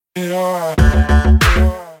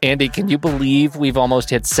Andy, can you believe we've almost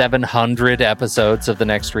hit 700 episodes of The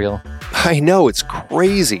Next Reel? I know, it's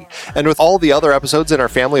crazy. And with all the other episodes in our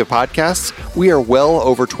family of podcasts, we are well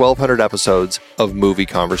over 1,200 episodes of movie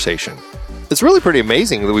conversation. It's really pretty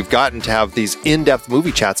amazing that we've gotten to have these in-depth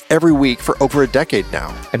movie chats every week for over a decade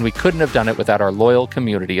now. And we couldn't have done it without our loyal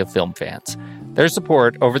community of film fans. Their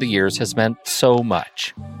support over the years has meant so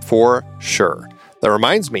much. For sure. That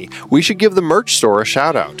reminds me, we should give the merch store a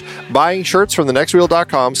shout out. Buying shirts from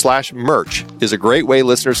thenextreel.com/merch is a great way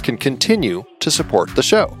listeners can continue to support the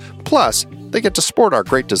show. Plus, they get to sport our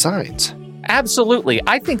great designs. Absolutely.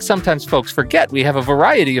 I think sometimes folks forget we have a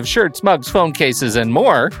variety of shirts, mugs, phone cases, and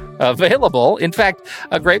more available. In fact,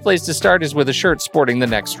 a great place to start is with a shirt sporting the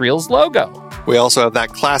Next Reel's logo. We also have that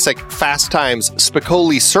classic Fast Times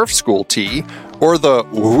Spicoli Surf School tee, or the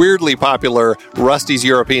weirdly popular Rusty's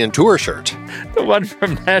European Tour shirt. The one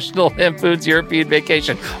from National Lampoon's European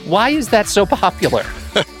Vacation. Why is that so popular?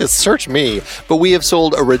 Search me, but we have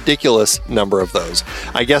sold a ridiculous number of those.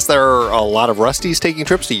 I guess there are a lot of Rustys taking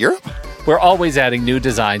trips to Europe? We're always adding new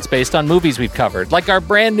designs based on movies we've covered, like our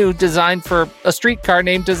brand new design for a streetcar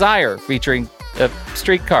named Desire, featuring a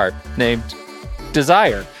streetcar named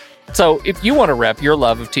Desire. So if you want to rep your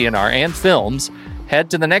love of TNR and films, head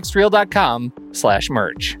to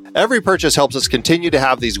thenextreel.com/merch. Every purchase helps us continue to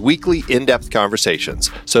have these weekly in-depth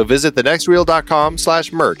conversations. So visit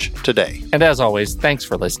thenextreel.com/merch today. And as always, thanks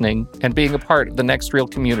for listening and being a part of the Next Reel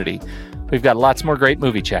community. We've got lots more great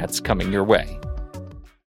movie chats coming your way.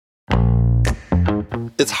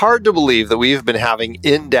 It's hard to believe that we've been having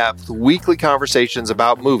in-depth weekly conversations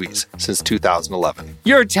about movies since 2011.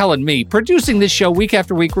 You're telling me producing this show week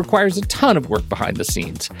after week requires a ton of work behind the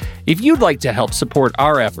scenes. If you'd like to help support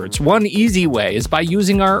our efforts, one easy way is by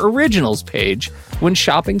using our originals page when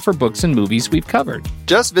shopping for books and movies we've covered.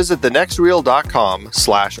 Just visit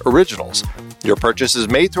thenextreel.com/originals. Your purchases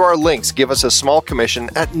made through our links give us a small commission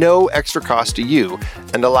at no extra cost to you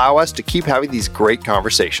and allow us to keep having these great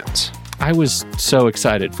conversations. I was so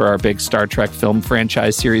excited for our big Star Trek film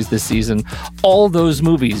franchise series this season. All those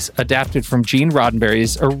movies adapted from Gene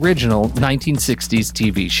Roddenberry's original 1960s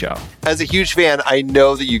TV show. As a huge fan, I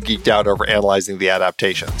know that you geeked out over analyzing the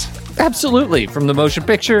adaptations. Absolutely. From the motion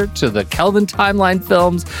picture to the Kelvin timeline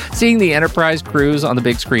films, seeing the Enterprise crews on the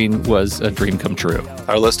big screen was a dream come true.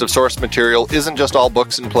 Our list of source material isn't just all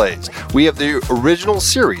books and plays. We have the original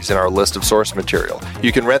series in our list of source material.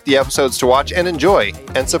 You can rent the episodes to watch and enjoy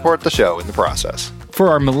and support the show in the process. For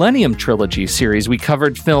our Millennium Trilogy series, we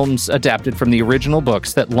covered films adapted from the original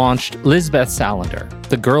books that launched Lisbeth Salander,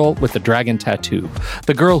 The Girl with the Dragon Tattoo,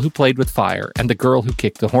 The Girl Who Played with Fire, and The Girl Who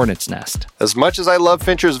Kicked the Hornet's Nest. As much as I love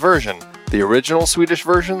Fincher's version, the original Swedish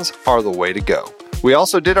versions are the way to go. We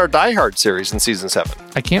also did our Die Hard series in Season 7.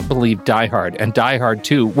 I can't believe Die Hard and Die Hard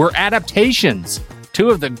 2 were adaptations. Two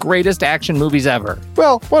of the greatest action movies ever.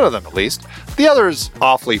 Well, one of them at least. The other is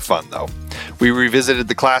awfully fun, though. We revisited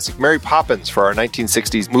the classic Mary Poppins for our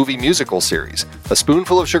 1960s movie musical series. A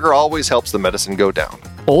spoonful of sugar always helps the medicine go down.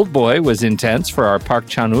 Old Boy was intense for our Park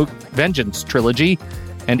Chan-wook Vengeance trilogy.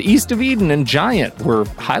 And East of Eden and Giant were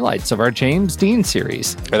highlights of our James Dean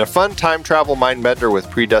series. And a fun time travel mind bender with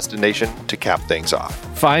Predestination to cap things off.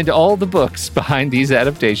 Find all the books behind these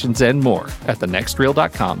adaptations and more at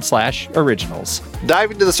thenextreel.com/originals.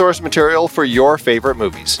 Dive into the source material for your favorite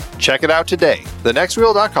movies. Check it out today.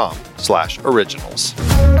 thenextreel.com/originals.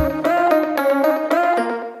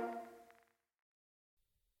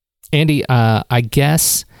 Andy, I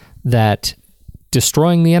guess that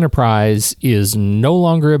destroying the Enterprise is no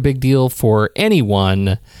longer a big deal for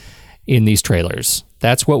anyone in these trailers.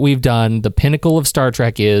 That's what we've done. The pinnacle of Star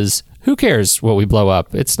Trek is, who cares what we blow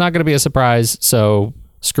up? It's not going to be a surprise, so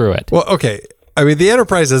screw it. Well, okay. I mean, the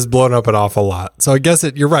Enterprise has blown up an awful lot. So I guess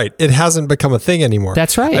you're right. It hasn't become a thing anymore.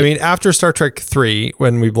 That's right. I mean, after Star Trek 3,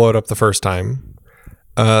 when we blow it up the first time,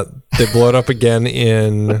 they blow it up again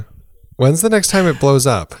in... When's the next time it blows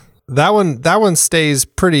up? That one stays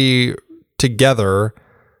pretty together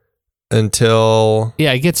until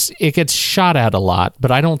it gets shot at a lot, but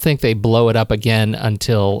I don't think they blow it up again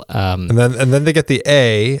until and then they get the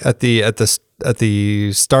A at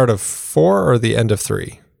the start of 4 or the end of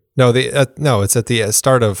 3. No, it's at the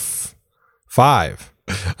start of 5.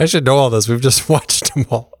 I should know all this. We've just watched them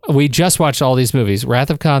all. We just watched all these movies. Wrath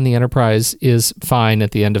of Khan, the Enterprise is fine at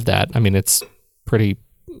the end of that. I mean, it's pretty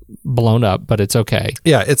blown up, but it's okay.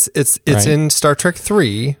 Yeah, it's right? In Star Trek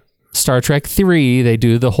 3. Star Trek 3, they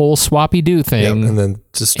do the whole swappy-doo thing. Yep, and then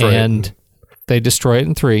destroy it. They destroy it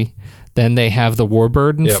in 3. Then they have the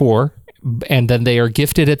Warbird in 4. And then they are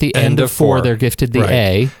gifted at the end of 4. They're gifted the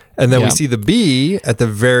right. A. And then Yeah. we see the B at the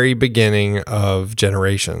very beginning of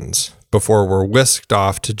Generations before we're whisked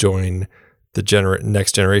off to join the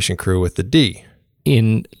Next Generation crew with the D,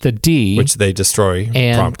 In the D, which they destroy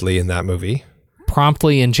And- promptly in that movie.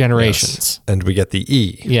 promptly in Generations. And we get the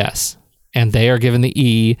E. Yes. And they are given the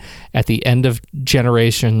E at the end of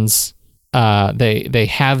Generations. They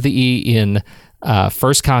have the E in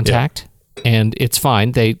First Contact, and it's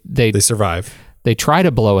fine. They survive. They try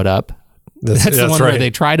to blow it up. That's the one where they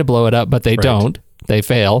try to blow it up, but they don't. They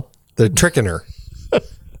fail. They're tricking her.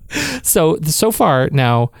 So far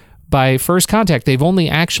now, by First Contact, they've only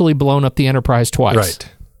actually blown up the Enterprise twice. Right.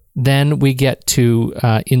 Then we get to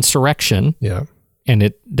Insurrection, Yeah.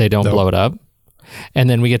 and they don't blow it up. And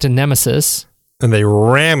then we get to Nemesis. And they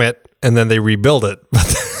ram it, and then they rebuild it,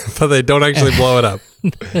 but they don't actually blow it up.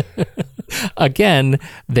 Again,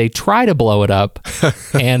 they try to blow it up,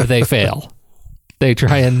 and they fail. They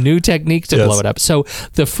try a new technique to blow it up. So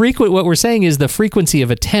what we're saying is the frequency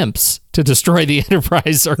of attempts to destroy the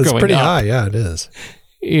Enterprise are It's going pretty up, high. Yeah, it is.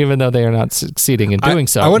 even though they are not succeeding in doing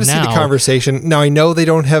so. I want to see the Now- conversation. Now, I know they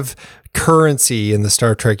don't have currency in the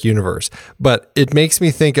Star Trek universe, but it makes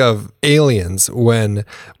me think of Aliens when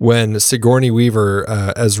Sigourney Weaver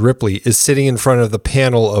as Ripley is sitting in front of the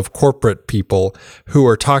panel of corporate people who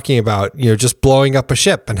are talking about, just blowing up a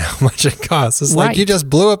ship and how much it costs. It's like, you just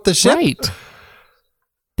blew up the ship. Right.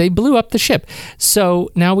 They blew up the ship. So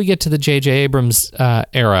now we get to the J.J. Abrams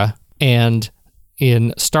era, and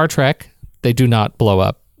in Star Trek, they do not blow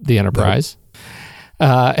up the Enterprise.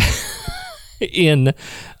 In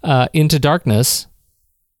Into Darkness,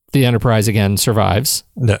 the Enterprise again survives.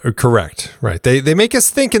 No, correct. Right. They make us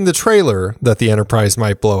think in the trailer that the Enterprise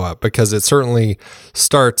might blow up because it certainly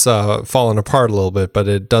starts falling apart a little bit, but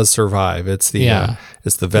it does survive. It's the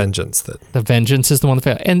Vengeance that. The Vengeance is the one that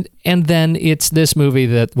failed. And then it's this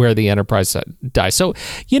movie where the Enterprise dies. So,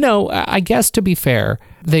 I guess to be fair,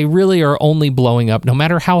 they really are only blowing up, no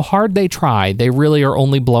matter how hard they try, they really are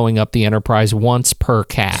only blowing up the Enterprise once per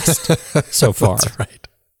cast so far. That's right.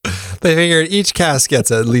 They figured each cast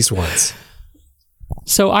gets it at least once.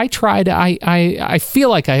 So I tried, I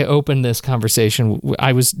feel like I opened this conversation.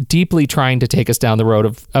 I was deeply trying to take us down the road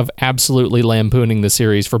of absolutely lampooning the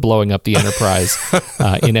series for blowing up the Enterprise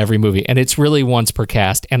in every movie. And it's really once per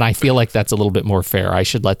cast. And I feel like that's a little bit more fair. I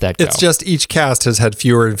should let that go. It's just each cast has had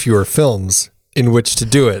fewer and fewer films in which to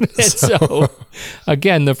do it. And so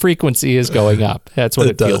again, the frequency is going up. That's what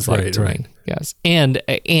it feels like to me. Yes. And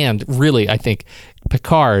really, I think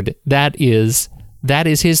Picard, that is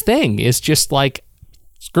his thing. It's just like,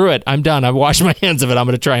 screw it, I'm done. I've washed my hands of it. I'm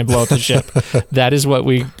going to try and blow up the ship. That is what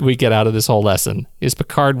we get out of this whole lesson. Is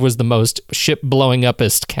Picard was the most ship blowing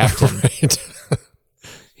upest captain. Right.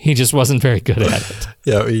 He just wasn't very good at it.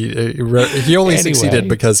 Yeah, he only succeeded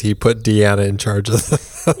because he put Deanna in charge of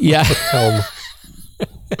the helm.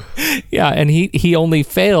 Yeah, and he only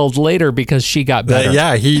failed later because she got better.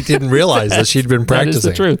 Yeah, he didn't realize that she'd been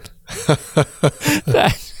practicing. That is the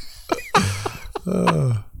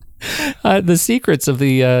truth. The secrets of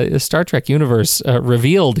the Star Trek universe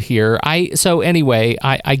revealed here. So anyway,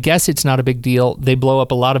 I guess it's not a big deal. They blow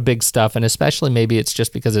up a lot of big stuff, and especially maybe it's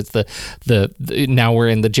just because it's the now we're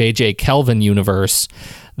in the J.J. Kelvin universe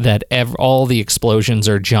that all the explosions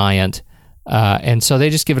are giant. And so they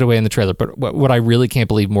just give it away in the trailer. But what I really can't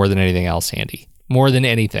believe more than anything else, Andy, more than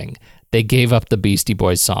anything, they gave up the Beastie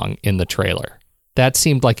Boys song in the trailer. That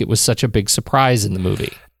seemed like it was such a big surprise in the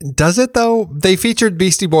movie. Does it though? They featured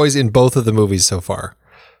Beastie Boys in both of the movies so far.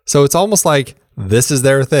 So it's almost like this is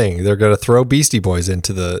their thing. They're going to throw Beastie Boys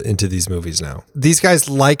into these movies now. These guys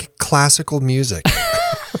like classical music.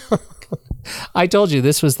 I told you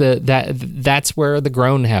this was that's where the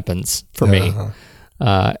groan happens for me.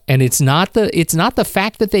 And it's not the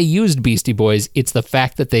fact that they used Beastie Boys, it's the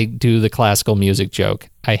fact that they do the classical music joke.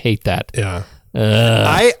 I hate that. Yeah.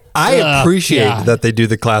 I appreciate that they do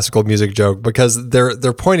the classical music joke because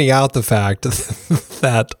they're pointing out the fact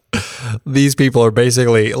that these people are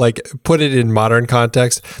basically, like, put it in modern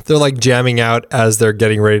context, they're like jamming out as they're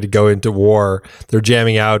getting ready to go into war. They're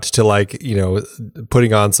jamming out to, like,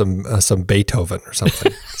 putting on some Beethoven or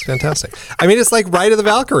something. It's fantastic. I mean, it's like Ride of the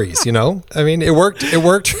Valkyries, I mean, it worked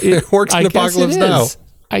in Apocalypse Now.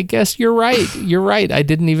 I guess you're right. You're right. I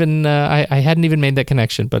didn't even I hadn't even made that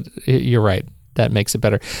connection, but you're right. That makes it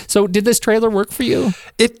better. So did this trailer work for you?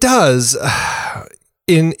 It does.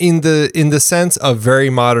 In the sense of very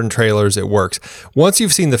modern trailers, it works. Once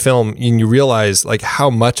you've seen the film and you realize like how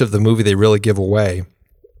much of the movie they really give away,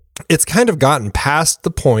 it's kind of gotten past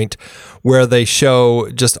the point where they show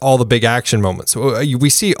just all the big action moments. We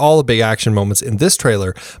see all the big action moments in this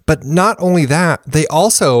trailer, but not only that, they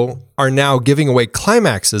also are now giving away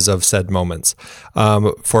climaxes of said moments.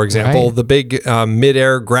 For example, the big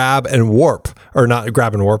midair grab and warp, or not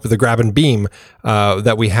grab and warp, but the grab and beam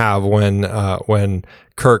that we have when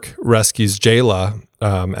Kirk rescues Jayla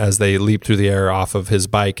as they leap through the air off of his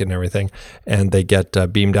bike and everything, and they get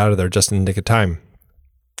beamed out of there just in the nick of time.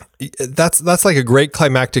 That's like a great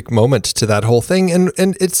climactic moment to that whole thing, and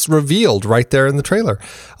it's revealed right there in the trailer,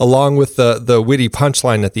 along with the witty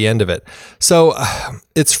punchline at the end of it. So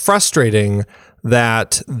it's frustrating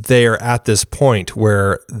that they're at this point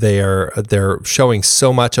where they're showing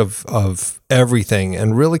so much of everything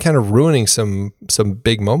and really kind of ruining some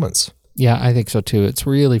big moments. Yeah, I think so too. It's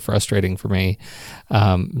really frustrating for me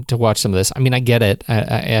to watch some of this. I mean, I get it.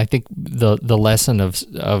 I think the lesson of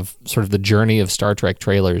sort of the journey of Star Trek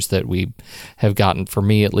trailers that we have gotten, for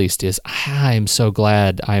me at least, is I'm so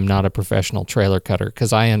glad I'm not a professional trailer cutter,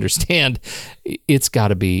 because I understand it's got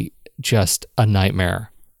to be just a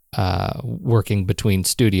nightmare working between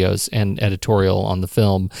studios and editorial on the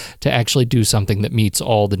film to actually do something that meets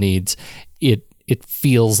all the needs. It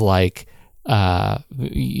feels like the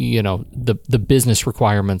business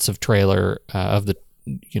requirements of trailer of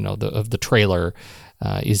the trailer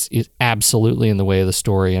is absolutely in the way of the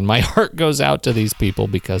story, and my heart goes out to these people,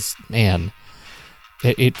 because man,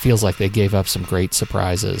 it feels like they gave up some great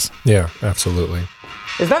surprises. Yeah, absolutely.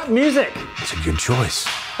 Is that music? It's a good choice.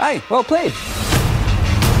 Hey, well played.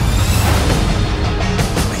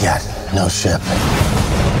 We got no ship.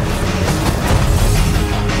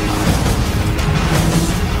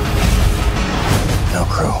 No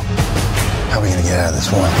crew. How are we gonna get out of this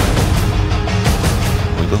one?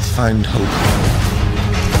 We will find hope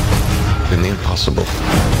in the impossible.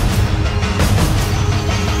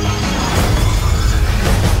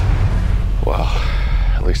 Well,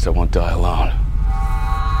 at least I won't die alone.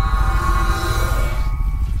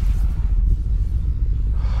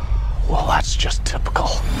 Well, that's just typical.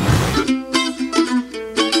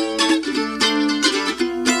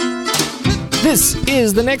 This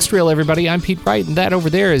is The Next Reel, everybody. I'm Pete Wright, and that over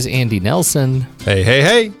there is Andy Nelson. Hey, hey,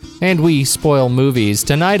 hey. And we spoil movies.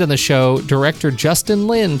 Tonight on the show, director Justin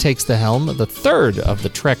Lin takes the helm, the third of the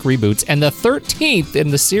Trek reboots, and the 13th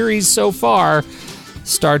in the series so far,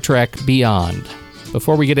 Star Trek Beyond.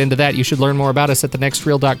 Before we get into that, you should learn more about us at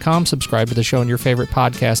thenextreel.com, subscribe to the show in your favorite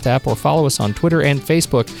podcast app, or follow us on Twitter and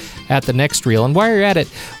Facebook at The Next Reel. And while you're at it,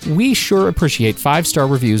 we sure appreciate 5-star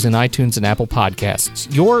reviews in iTunes and Apple Podcasts.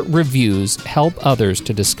 Your reviews help others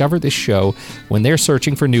to discover this show when they're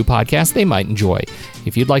searching for new podcasts they might enjoy.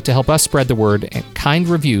 If you'd like to help us spread the word, kind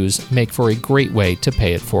reviews make for a great way to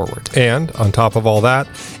pay it forward. And on top of all that,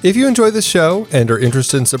 if you enjoy this show and are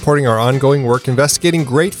interested in supporting our ongoing work investigating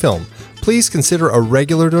great film, please consider a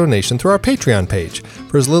regular donation through our Patreon page.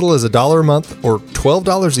 For as little as $1 a month or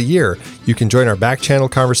 $12 a year, you can join our back channel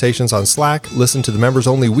conversations on Slack, listen to the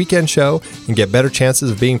members-only weekend show, and get better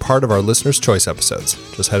chances of being part of our Listener's Choice episodes.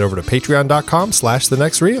 Just head over to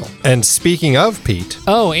patreon.com/thenextreel. And speaking of Pete...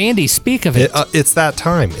 Oh, Andy, speak of it. It's that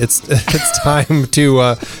time. It's time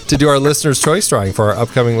to do our Listener's Choice drawing for our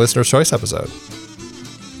upcoming Listener's Choice episode.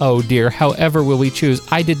 Oh dear, however will we choose?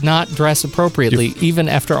 I did not dress appropriately, even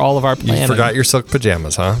after all of our planning. You forgot your silk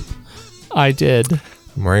pajamas, huh? I did.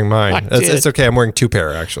 I'm wearing mine. It's okay. I'm wearing 2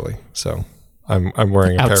 pair, actually. So I'm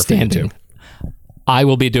wearing a pair for you, too. I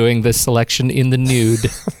will be doing this selection in the nude.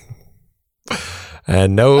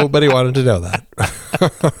 And nobody wanted to know that.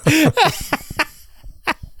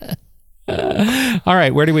 All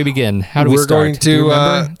right, where do we begin? How do we start? Going to, do you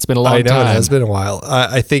remember? It's been a long time. I know, it has been a while.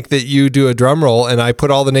 I think that you do a drum roll, and I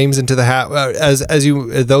put all the names into the hat. As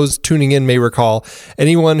you, those tuning in may recall,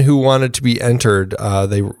 anyone who wanted to be entered,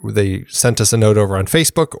 they sent us a note over on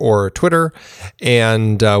Facebook or Twitter,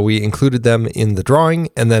 and we included them in the drawing.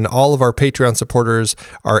 And then all of our Patreon supporters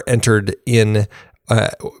are entered in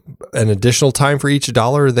an additional time for each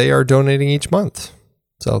 $1 they are donating each month.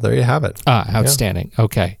 So there you have it. Outstanding. Yeah.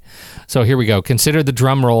 Okay. So here we go. Consider the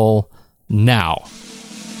drum roll now.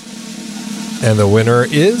 And the winner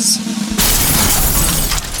is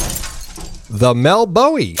the Mel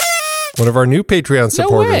Bowie, one of our new Patreon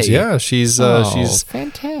supporters. No way. Yeah, she's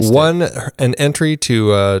fantastic. Won an entry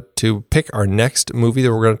to pick our next movie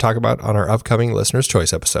that we're going to talk about on our upcoming Listener's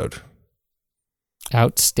Choice episode.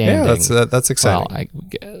 Outstanding. Yeah, that's exciting.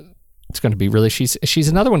 Well, it's going to be really, she's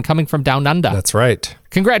another one coming from down under. That's right.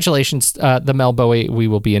 Congratulations, the Mel Bowie. We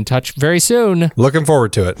will be in touch very soon. Looking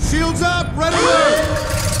forward to it. Shields up, ready.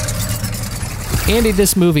 Andy,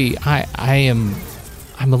 this movie, I'm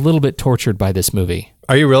a little bit tortured by this movie.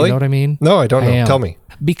 Are you really? You know what I mean? No, I don't know. am. Tell me.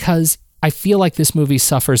 Because I feel like this movie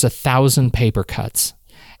suffers 1,000 paper cuts.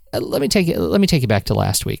 Let me take you back to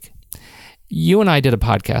last week. You and I did a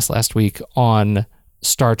podcast last week on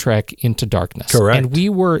Star Trek Into Darkness. Correct. And we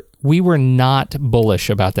were not bullish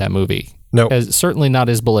about that movie. No. Certainly not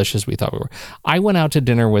as bullish as we thought we were. I went out to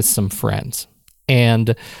dinner with some friends,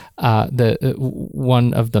 and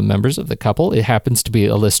one of the members of the couple, it happens to be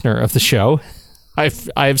a listener of the show.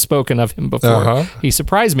 I've spoken of him before. Uh-huh. He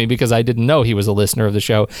surprised me because I didn't know he was a listener of the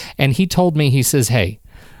show, and he told me, he says, "Hey,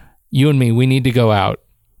 you and me, we need to go out,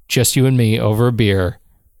 just you and me, over a beer,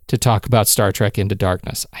 to talk about Star Trek Into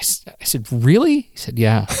Darkness." I said, "Really?" He said,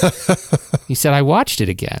 "Yeah." He said, "I watched it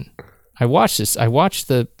again. I watched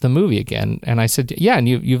the movie again." And I said, "Yeah, and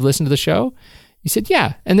you've listened to the show?" He said,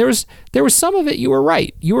 "Yeah." And there was some of it, you were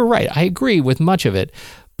right. I agree with much of it,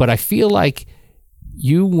 but I feel like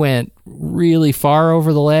you went really far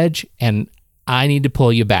over the ledge, and I need to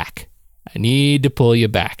pull you back.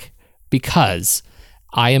 Because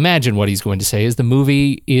I imagine what he's going to say is the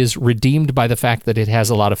movie is redeemed by the fact that it has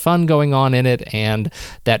a lot of fun going on in it, and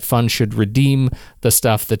that fun should redeem the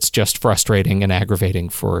stuff that's just frustrating and aggravating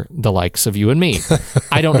for the likes of you and me.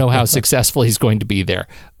 I don't know how successful he's going to be there.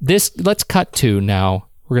 Let's cut to now.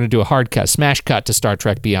 We're going to do a hard cut, smash cut to Star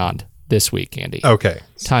Trek Beyond this week, Andy. Okay.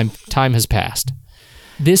 Time has passed.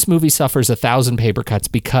 This movie suffers 1,000 paper cuts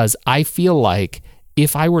because I feel like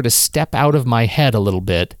if I were to step out of my head a little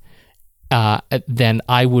bit, then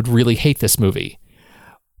I would really hate this movie.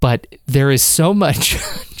 But there is so much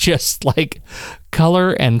just like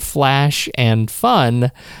color and flash and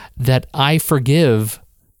fun that I forgive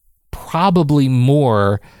probably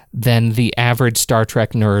more than the average Star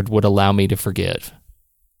Trek nerd would allow me to forgive.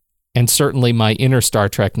 And certainly my inner Star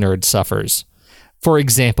Trek nerd suffers. For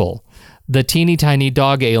example, the teeny tiny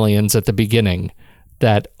dog aliens at the beginning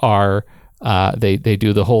that are... They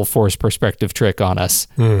do the whole force perspective trick on us,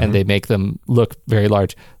 and they make them look very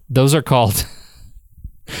large. Those are called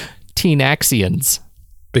Teenaxians.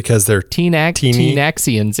 Because they're teeny?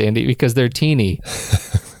 Teenaxians, Andy, because they're teeny.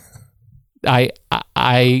 I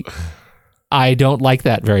don't like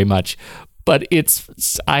that very much, but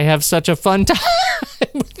I have such a fun time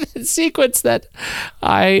with the sequence that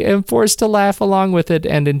I am forced to laugh along with it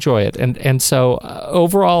and enjoy it. And so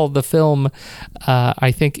overall, the film,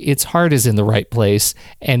 I think its heart is in the right place,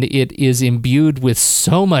 and it is imbued with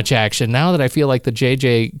so much action. Now that I feel like the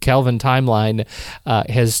J.J. Kelvin timeline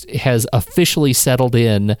has officially settled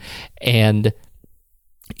in, and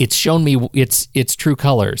it's shown me its true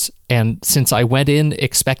colors. And since I went in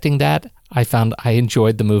expecting that, I found I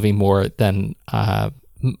enjoyed the movie more than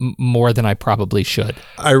I probably should.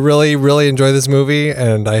 I really, really enjoy this movie,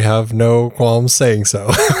 and I have no qualms saying so.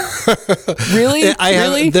 Really?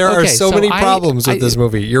 There are so many problems with this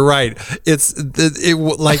movie. You're right. This.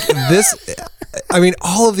 I mean,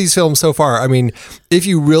 all of these films so far, I mean, if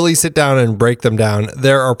you really sit down and break them down,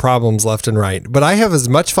 there are problems left and right. But I have as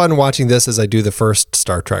much fun watching this as I do the first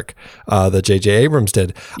Star Trek that J.J. Abrams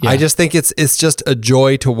did. Yeah. I just think it's just a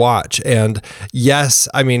joy to watch. And yes,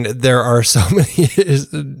 I mean, there are so many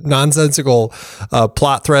nonsensical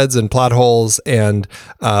plot threads and plot holes and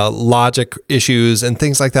logic issues and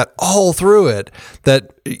things like that all through it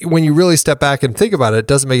that when you really step back and think about it, it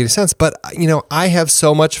doesn't make any sense. But, you know, I have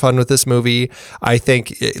so much fun with this movie. I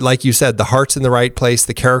think, like you said, the heart's in the right place.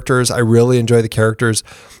 The characters, I really enjoy the characters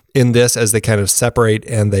in this as they kind of separate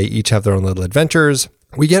and they each have their own little adventures.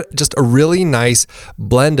 We get just a really nice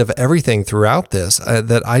blend of everything throughout this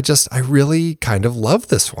that I really kind of love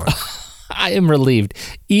this one. I am relieved,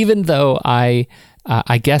 even though I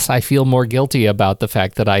guess I feel more guilty about the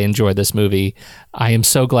fact that I enjoy this movie. I am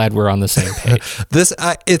so glad we're on the same page.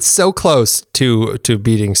 It's so close to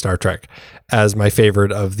beating Star Trek as my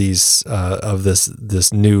favorite of these of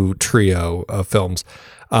this new trio of films.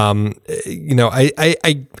 You know,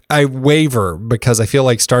 I waver because I feel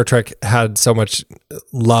like Star Trek had so much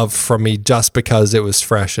love from me just because it was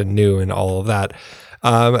fresh and new and all of that.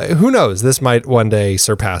 Who knows? This might one day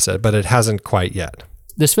surpass it, but it hasn't quite yet.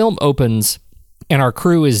 This film opens, and our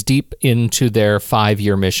crew is deep into their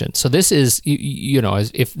 5-year mission. So this is, you know,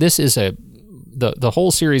 if this is the whole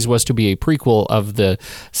series was to be a prequel of the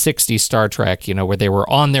 60s Star Trek, you know, where they were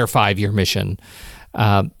on their 5-year mission.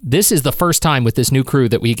 This is the first time with this new crew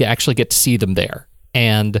that we actually get to see them there.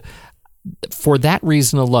 And for that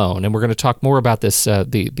reason alone, and we're going to talk more about this,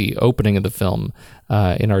 the opening of the film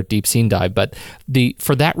in our deep scene dive, but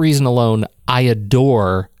for that reason alone, I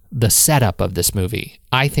adore the setup of this movie.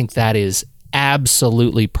 I think that is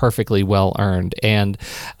absolutely perfectly well earned, and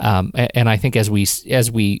I think as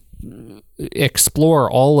we explore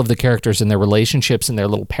all of the characters and their relationships and their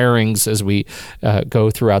little pairings as we go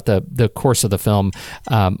throughout the course of the film.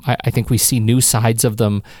 I think we see new sides of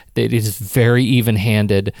them. It is very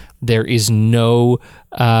even-handed. There is no,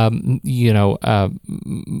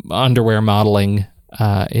 underwear modeling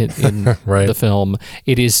in Right. the film.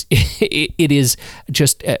 It is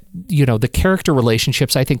just the character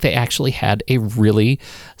relationships. I think they actually had a really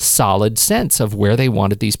solid sense of where they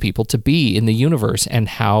wanted these people to be in the universe and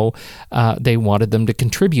how they wanted them to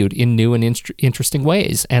contribute in new and interesting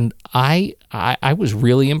ways. And I was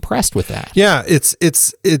really impressed with that. Yeah,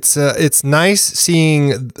 it's nice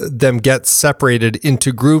seeing them get separated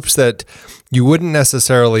into groups that you wouldn't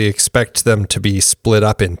necessarily expect them to be split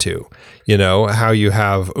up into. You know, how you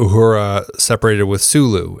have Uhura separated with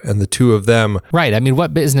Sulu, and the two of them. Right. I mean,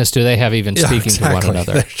 what business do they have even speaking to one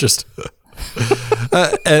another? They're just.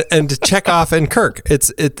 And Chekhov and Kirk.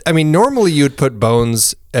 I mean, normally you'd put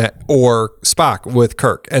Bones or Spock with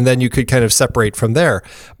Kirk, and then you could kind of separate from there.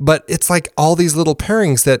 But it's like all these little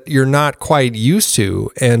pairings that you're not quite used to,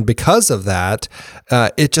 and because of that,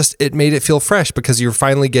 it made it feel fresh because you're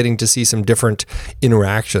finally getting to see some different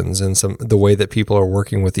interactions and the way that people are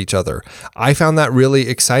working with each other. I found that really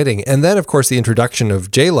exciting, and then of course the introduction of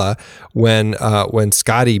Jayla when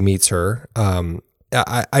Scotty meets her.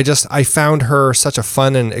 I found her such a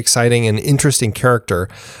fun and exciting and interesting character.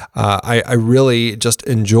 I really just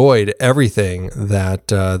enjoyed everything that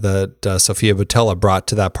Sofia Boutella brought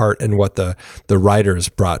to that part and what the writers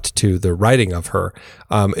brought to the writing of her.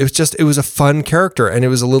 It was a fun character, and it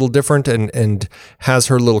was a little different and has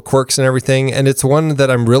her little quirks and everything. And it's one that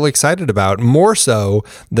I'm really excited about, more so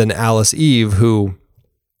than Alice Eve, who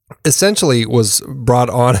essentially was brought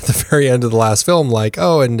on at the very end of the last film, like,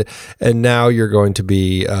 oh, and now you're going to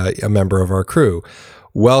be a member of our crew.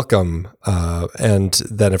 Welcome. And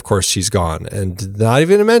then, of course, she's gone. And not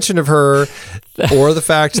even a mention of her or the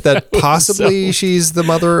fact that possibly she's the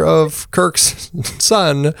mother of Kirk's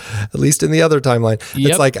son, at least in the other timeline. Yep.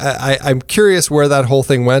 It's like, I'm curious where that whole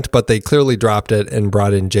thing went, but they clearly dropped it and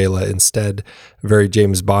brought in Jayla instead. Very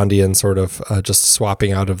James Bondian, sort of just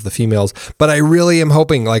swapping out of the females. But I really am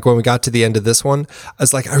hoping, like when we got to the end of this one, I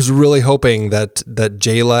was really hoping that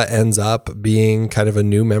Jayla ends up being kind of a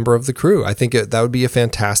new member of the crew. I think that would be a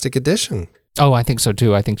fantastic addition. Oh, I think so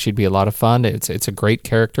too. I think she'd be a lot of fun. It's a great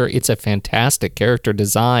character. It's a fantastic character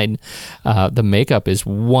design. The makeup is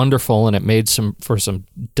wonderful, and it made for some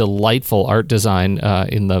delightful art design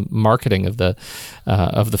in the marketing of the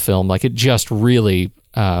film. Like, it just really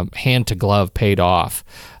hand to glove paid off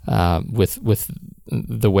with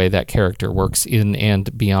the way that character works in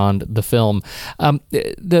and beyond the film.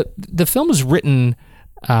 The film is written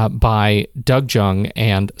by Doug Jung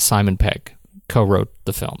and Simon Pegg, co-wrote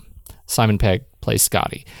the film. Simon Pegg plays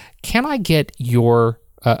Scotty. Can I get your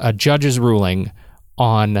a judge's ruling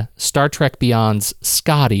on Star Trek Beyond's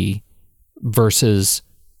Scotty versus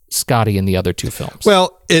Scotty in the other two films?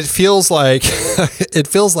 Well, it feels like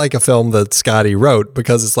a film that Scotty wrote,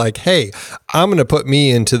 because it's like, hey, I'm going to put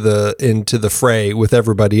me into the fray with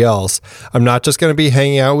everybody else. I'm not just going to be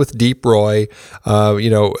hanging out with Deep Roy,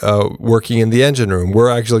 working in the engine room.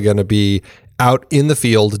 We're actually going to be out in the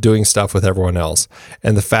field doing stuff with everyone else.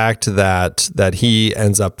 And the fact that he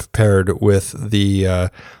ends up paired with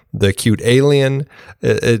the cute alien,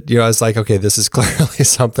 it's like, okay, this is clearly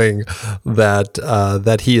something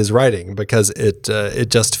that he is writing, because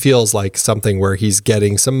it just feels like something where he's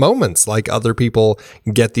getting some moments like other people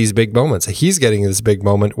get these big moments. He's getting this big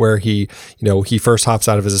moment where he first hops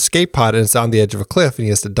out of his escape pod and it's on the edge of a cliff and he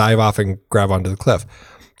has to dive off and grab onto the cliff.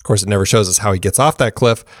 Of course, it never shows us how he gets off that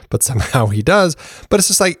cliff, but somehow he does. But it's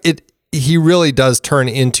just like he really does turn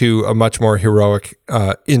into a much more heroic,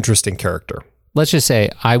 interesting character. Let's just say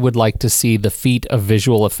I would like to see the feat of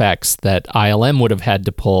visual effects that ILM would have had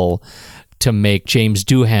to pull to make James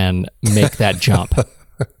Doohan make that jump.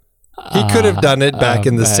 He could have done it back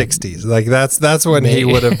in the 60s. Like that's when he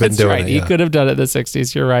would have been doing right. it. He could have done it in the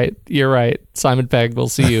 60s. You're right. Simon Pegg, we'll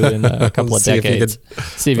see you in a couple of decades.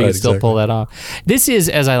 See if you can still pull that off. This is,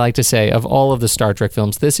 as I like to say, of all of the Star Trek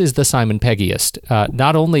films, this is the Simon Peggiest.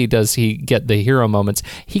 Not only does he get the hero moments,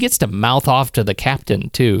 he gets to mouth off to the captain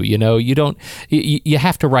too. You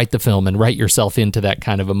have to write the film and write yourself into that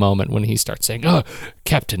kind of a moment when he starts saying, "Oh,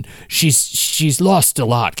 Captain, she's lost a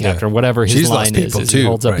lot, Captain," or whatever his line is. As he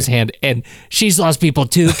holds up his hand, and she's lost people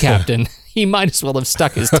too, Captain. he might as well have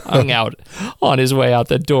stuck his tongue out on his way out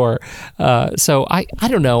the door. So I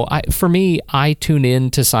don't know. For me, I tune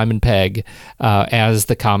in to Simon Pegg as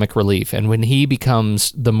the comic relief, and when he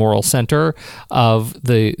becomes the moral center of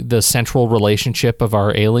the central relationship of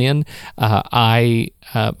our alien, I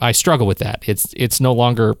struggle with that. It's no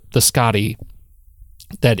longer the Scotty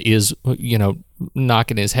that is,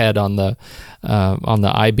 knocking his head on the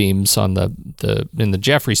I-beams in the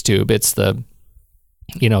Jeffries tube. It's the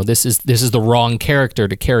this is the wrong character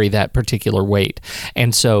to carry that particular weight.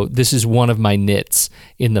 And so this is one of my nits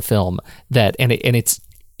in the film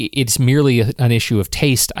it's merely an issue of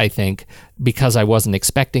taste, I think, because I wasn't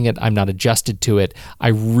expecting it. I'm not adjusted to it. I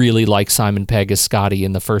really like Simon Pegg as Scotty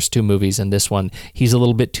in the first two movies, and this one, he's a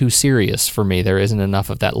little bit too serious for me. There isn't enough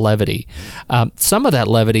of that levity. Some of that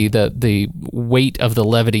levity, the weight of the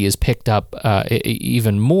levity is picked up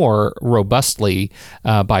even more robustly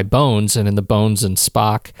by Bones, and in the Bones and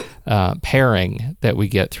Spock pairing that we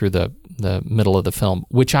get through the middle of the film,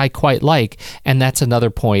 which I quite like, and that's another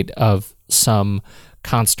point of some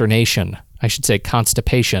consternation, I should say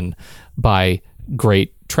constipation, by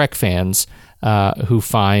great Trek fans who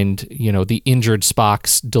find, the injured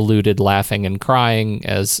Spock's deluded laughing and crying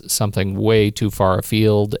as something way too far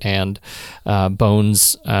afield, and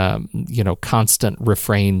Bones, constant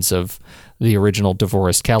refrains of the original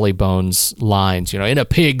DeForest Kelley Bones lines, in a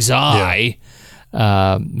pig's eye.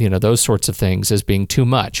 Those sorts of things as being too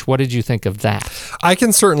much. What did you think of that? I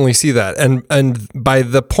can certainly see that. And by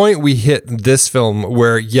the point we hit this film,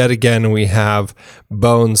 where yet again we have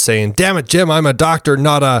Bones saying, "Damn it, Jim, I'm a doctor,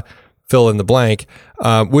 not a fill in the blank,"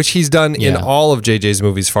 which he's done in all of JJ's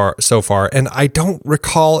movies so far. And I don't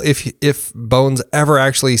recall if Bones ever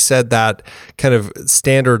actually said that kind of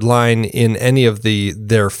standard line in any of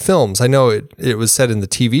their films. I know it was said in the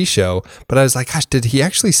TV show, but I was like, gosh, did he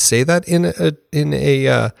actually say that in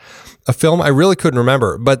a film? I really couldn't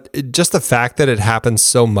remember. But just the fact that it happens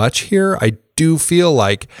so much here, I do feel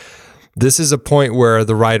like this is a point where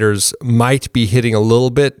the writers might be hitting a little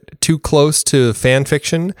bit too close to fan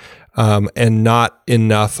fiction, and not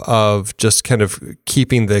enough of just kind of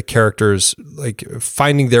keeping the characters, like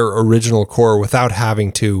finding their original core without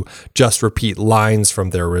having to just repeat lines from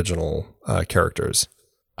their original characters.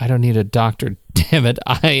 I don't need a doctor, damn it.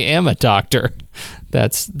 I am a doctor.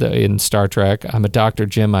 That's in Star Trek. I'm a doctor,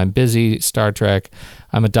 Jim. I'm busy. Star Trek.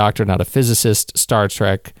 I'm a doctor, not a physicist. Star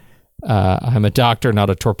Trek. I'm a doctor, not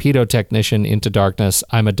a torpedo technician. Into Darkness.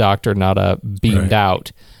 I'm a doctor, not a beamed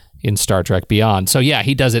out in Star Trek Beyond. So yeah,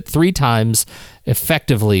 he does it 3 times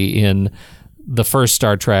effectively in the first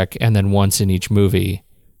Star Trek, and then once in each movie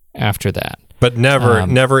after that. But never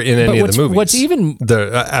in any of the movies. What's even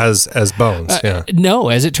as Bones? No,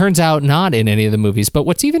 as it turns out, not in any of the movies. But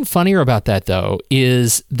what's even funnier about that, though,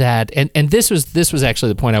 is that, and this was actually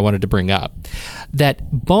the point I wanted to bring up,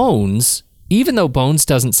 that Bones, even though Bones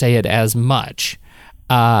doesn't say it as much,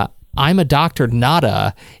 I'm a doctor,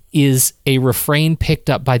 nada, is a refrain picked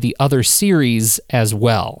up by the other series as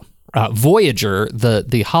well. Voyager, the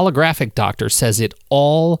holographic doctor, says it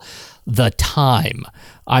all the time.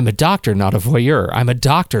 I'm a doctor, not a voyeur. I'm a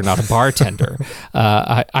doctor, not a bartender.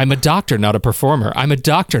 I'm a doctor, not a performer. I'm a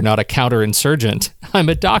doctor, not a counterinsurgent. I'm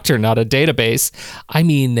a doctor, not a database. I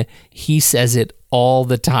mean, he says it all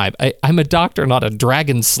the time. I'm a doctor, not a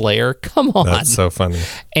dragon slayer. Come on. That's so funny.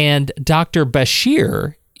 And Dr.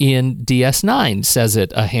 Bashir in DS9 says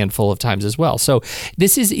it a handful of times as well. So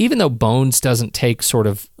this is, even though Bones doesn't take sort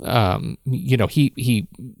of, he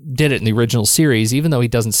did it in the original series, even though he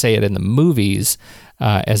doesn't say it in the movies,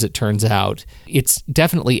 as it turns out, it's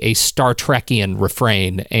definitely a Star Trekian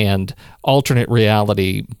refrain, and alternate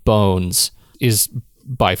reality Bones is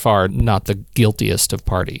by far not the guiltiest of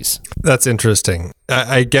parties. That's interesting.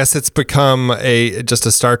 I guess it's become just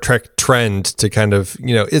a Star Trek trend to kind of,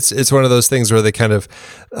 it's one of those things where they kind of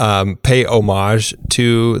pay homage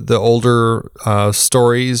to the older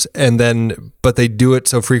stories, but they do it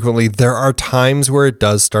so frequently. There are times where it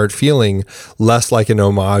does start feeling less like an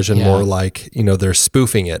homage and more like, they're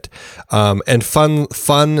spoofing it. And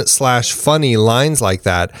fun/funny lines like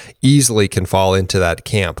that easily can fall into that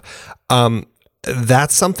camp.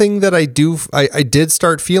 That's something that I did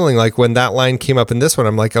start feeling like when that line came up in this one.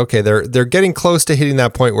 I'm like, okay, they're getting close to hitting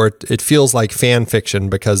that point where it feels like fan fiction,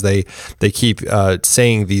 because they keep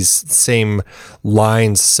saying these same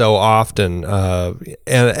lines so often,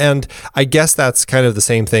 and I guess that's kind of the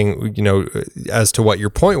same thing, as to what your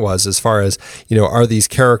point was, as far as, are these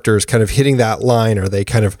characters kind of hitting that line, or are they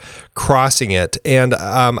kind of crossing it? And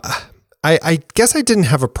I guess I didn't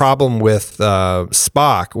have a problem with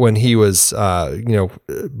Spock when he was,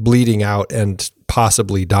 bleeding out and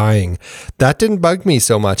possibly dying. That didn't bug me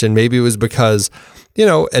so much. And maybe it was because,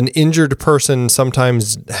 an injured person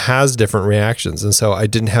sometimes has different reactions. And so I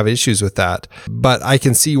didn't have issues with that. But I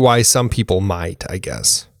can see why some people might, I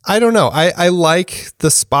guess. I don't know. I like the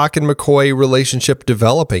Spock and McCoy relationship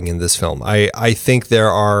developing in this film. I think there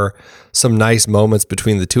are some nice moments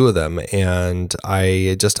between the two of them, and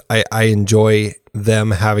I enjoy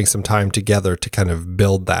them having some time together to kind of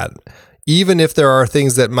build that. Even if there are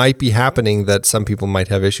things that might be happening that some people might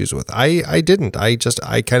have issues with. I didn't. I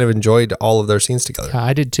kind of enjoyed all of their scenes together. Yeah,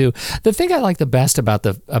 I did too. The thing I like the best about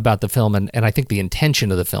the film, and I think the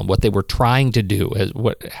intention of the film, what they were trying to do,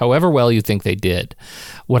 however well you think they did,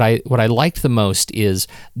 what I liked the most is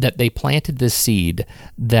that they planted this seed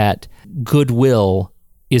that goodwill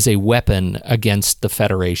is a weapon against the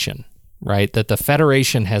Federation. Right? That the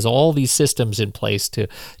Federation has all these systems in place to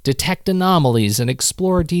detect anomalies and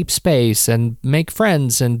explore deep space and make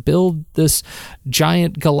friends and build this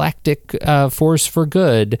giant galactic force for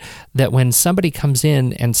good, that when somebody comes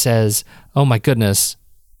in and says, oh my goodness,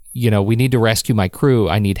 we need to rescue my crew,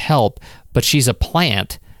 I need help, but she's a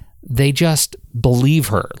plant, they just believe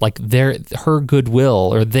her. Like her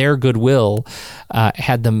goodwill or their goodwill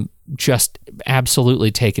had them just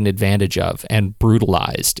absolutely taken advantage of and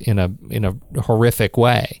brutalized in a horrific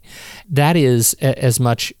way. That is as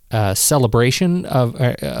much a celebration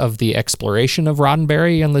of the exploration of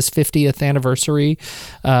Roddenberry in this 50th anniversary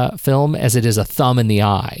film as it is a thumb in the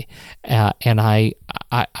eye. And I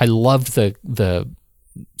loved the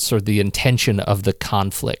sort of the intention of the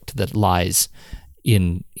conflict that lies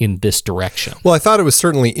in this direction. Well, I thought it was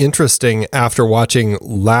certainly interesting after watching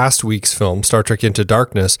last week's film, Star Trek Into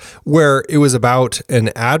Darkness, where it was about an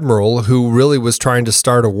admiral who really was trying to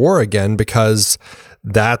start a war again because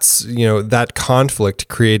that conflict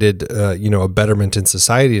created a betterment in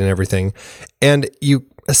society and everything. And you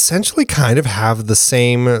essentially kind of have the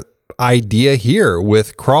same idea here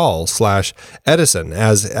with Krall/Edison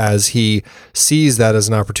as he sees that as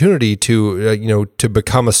an opportunity to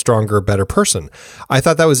become a stronger, better person. I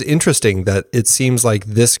thought that was interesting that it seems like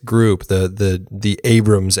this group, the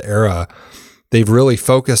Abrams era, they've really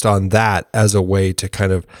focused on that as a way to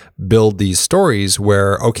kind of build these stories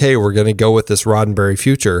where, okay, we're going to go with this Roddenberry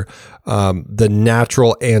future. The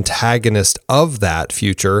natural antagonist of that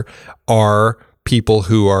future are people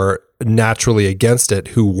who are naturally against it,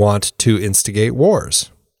 who want to instigate wars.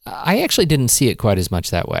 I actually didn't see it quite as much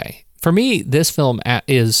that way. For me, this film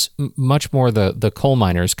is much more the coal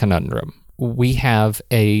miners' conundrum. We have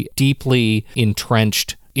a deeply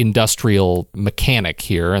entrenched industrial mechanic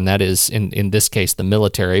here, and that is in this case the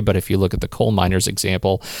military, but if you look at the coal miners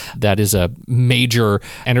example, that is a major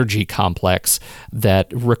energy complex that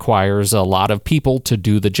requires a lot of people to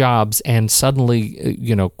do the jobs, and suddenly,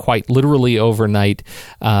 quite literally overnight,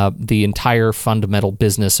 the entire fundamental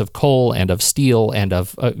business of coal and of steel and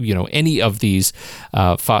of any of these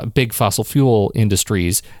big fossil fuel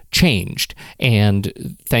industries changed.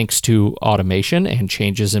 And thanks to automation and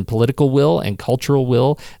changes in political will and cultural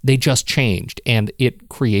will, they just changed. And it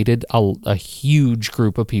created a huge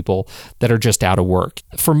group of people that are just out of work.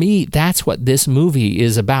 For me, that's what this movie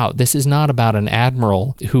is about. This is not about an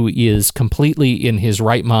admiral who is completely in his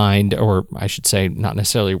right mind, or I should say not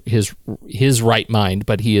necessarily his right mind,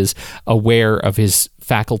 but he is aware of his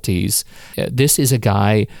faculties. This is a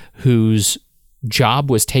guy whose job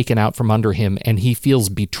was taken out from under him, and he feels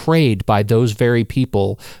betrayed by those very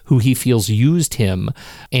people who he feels used him,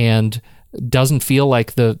 and doesn't feel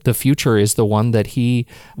like the future is the one that he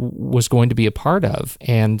was going to be a part of.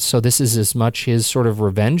 And so this is as much his sort of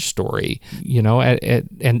revenge story,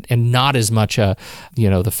 and not as much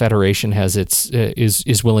the Federation has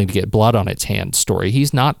is willing to get blood on its hands story.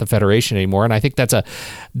 He's not the Federation anymore. And I think that's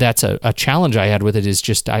a challenge I had with it, is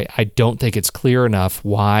just I don't think it's clear enough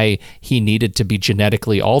why he needed to be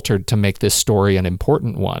genetically altered to make this story an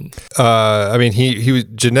important one. He was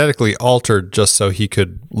genetically altered just so he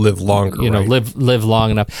could live longer. Right? live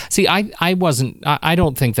long enough. See, I wasn't. I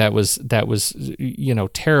don't think that was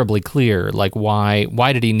terribly clear. Like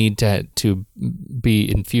why did he need to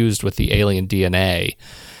be infused with the alien DNA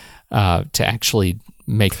to actually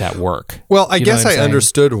make that work? Well, I guess I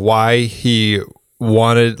understood why he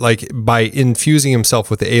wanted, like, by infusing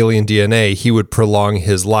himself with the alien DNA, he would prolong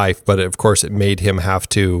his life. But of course, it made him have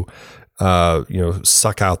to,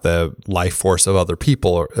 suck out the life force of other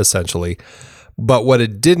people, essentially. But what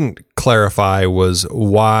it didn't clarify was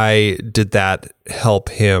why did that help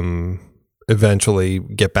him eventually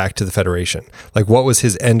get back to the Federation? Like, what was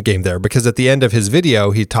his end game there? Because at the end of his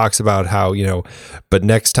video, he talks about how, but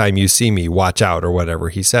next time you see me, watch out, or whatever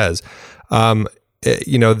he says. That's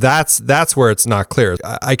where it's not clear.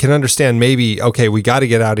 I can understand maybe, okay, we got to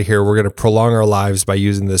get out of here. We're going to prolong our lives by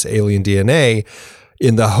using this alien DNA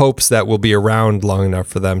in the hopes that we'll be around long enough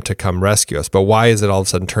for them to come rescue us. But why is it all of a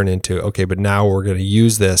sudden turn into, okay, but now we're going to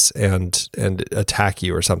use this and attack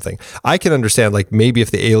you or something? I can understand, like, maybe if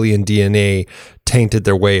the alien DNA tainted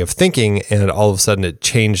their way of thinking and all of a sudden it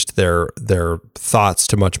changed their thoughts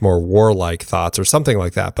to much more warlike thoughts or something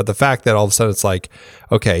like that. But the fact that all of a sudden it's like,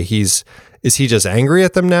 okay, is he just angry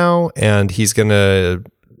at them now and he's going to,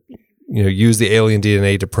 use the alien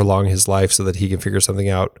DNA to prolong his life so that he can figure something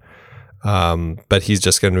out? But he's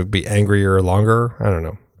just going to be angrier longer. I don't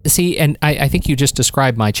know. See, and I think you just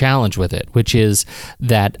described my challenge with it, which is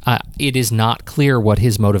that it is not clear what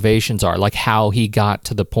his motivations are, like how he got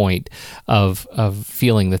to the point of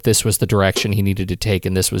feeling that this was the direction he needed to take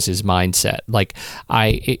and this was his mindset. Like,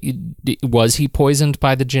 was he poisoned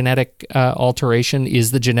by the genetic alteration? Is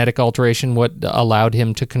the genetic alteration what allowed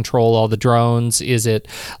him to control all the drones? Is it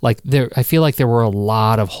like I feel like there were a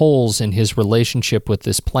lot of holes in his relationship with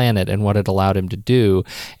this planet and what it allowed him to do,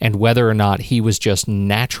 and whether or not he was just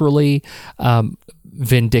naturally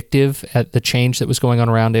vindictive at the change that was going on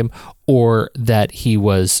around him, or that he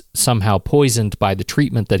was somehow poisoned by the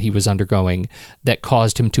treatment that he was undergoing that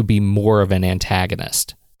caused him to be more of an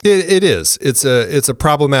antagonist. It is. It's a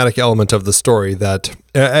problematic element of the story that,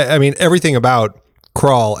 I mean, everything about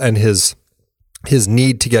Krall and his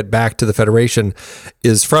need to get back to the Federation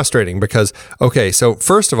is frustrating because, okay, so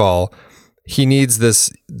first of all, he needs this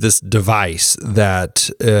device that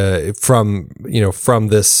from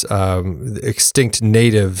this extinct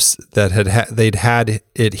natives that they'd had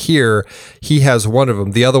it here. He has one of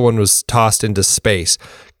them. The other one was tossed into space.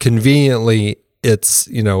 Conveniently, it's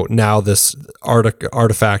now this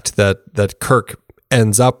artifact that Kirk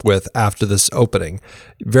ends up with after this opening.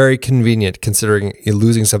 Very convenient, considering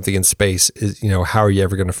losing something in space is, how are you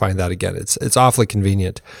ever going to find that again? It's awfully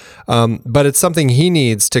convenient. But it's something he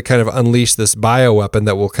needs to kind of unleash this bioweapon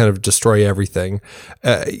that will kind of destroy everything.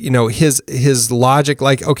 His logic,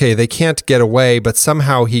 like, okay, they can't get away, but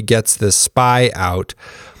somehow he gets this spy out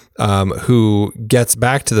who gets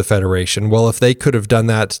back to the Federation. Well, if they could have done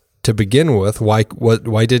that to begin with, why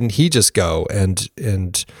didn't he just go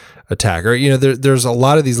and attack her? There's a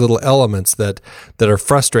lot of these little elements that are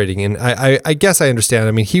frustrating, and I guess I understand.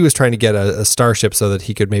 I mean, he was trying to get a starship so that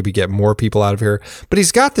he could maybe get more people out of here, but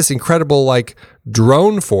he's got this incredible like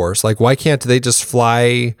drone force. Like, why can't they just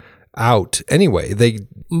fly out anyway?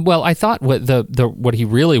 Well, I thought what he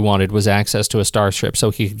really wanted was access to a starship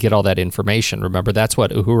so he could get all that information. Remember, that's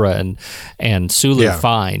what Uhura and Sulu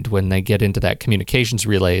find when they get into that communications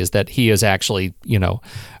relay, is that he is actually,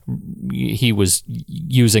 he was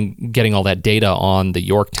getting all that data on the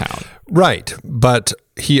Yorktown. Right. But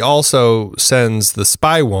he also sends the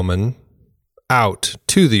spy woman out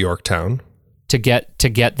to the Yorktown to get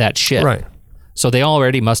that ship. Right. So they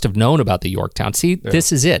already must have known about the Yorktown. See,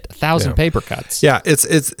 This is it. 1,000 paper cuts. Yeah,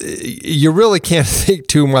 it's you really can't think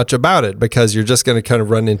too much about it because you're just going to kind of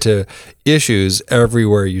run into issues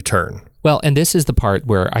everywhere you turn. Well, and this is the part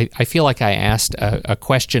where I feel like I asked a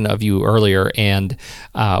question of you earlier, and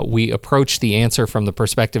we approached the answer from the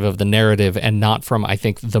perspective of the narrative and not from, I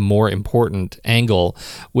think, the more important angle,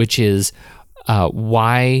 which is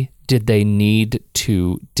why did they need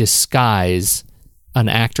to disguise an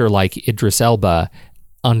actor like Idris Elba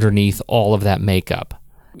underneath all of that makeup?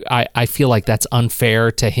 I feel like that's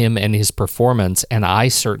unfair to him and his performance, and I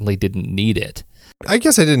certainly didn't need it. I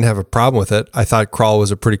guess I didn't have a problem with it. I thought Krall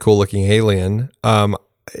was a pretty cool looking alien.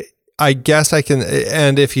 I guess I can,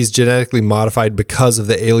 and if he's genetically modified because of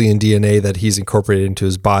the alien DNA that he's incorporated into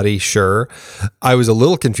his body, sure. I was a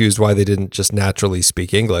little confused why they didn't just naturally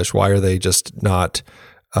speak English. Why are they just not...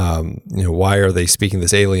 why are they speaking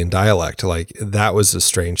this alien dialect? Like, that was a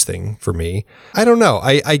strange thing for me. I don't know.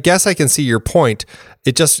 I guess I can see your point.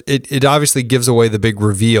 It obviously gives away the big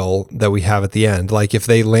reveal that we have at the end. Like, if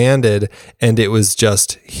they landed and it was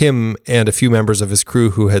just him and a few members of his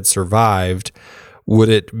crew who had survived, would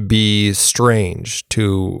it be strange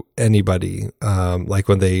to anybody? Like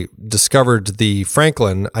when they discovered the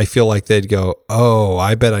Franklin, I feel like they'd go, "Oh,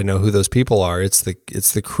 I bet I know who those people are. It's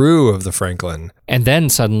the crew of the Franklin." And then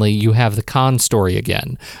suddenly you have the Khan story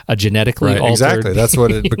again, a genetically altered, exactly. That's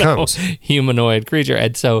what it becomes, humanoid creature.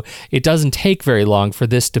 And so it doesn't take very long for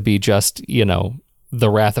this to be just, the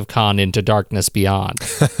Wrath of Khan into Darkness Beyond.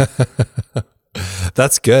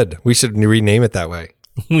 That's good. We should rename it that way.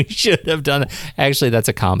 We should have done it. Actually, that's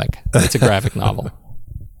a comic. It's a graphic novel.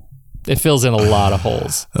 It fills in a lot of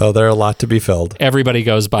holes. Oh, there are a lot to be filled. Everybody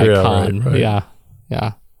goes by Khan. Right.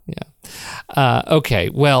 Yeah. Okay.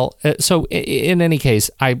 Well, so in any case,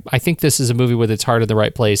 I think this is a movie with its heart in the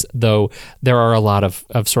right place, though there are a lot of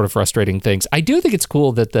sort of frustrating things. I do think it's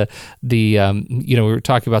cool that the we were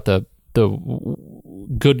talking about the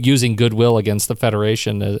using goodwill against the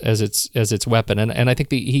Federation as its weapon, and I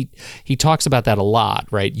think he talks about that a lot,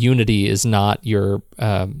 right? Unity is not your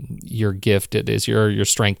gift; it is your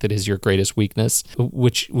strength. It is your greatest weakness,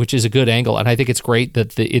 which is a good angle, and I think it's great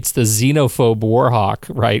that it's the xenophobe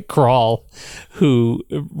Warhawk, right, Crawl, who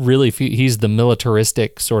really he's the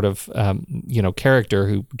militaristic sort of character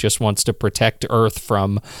who just wants to protect Earth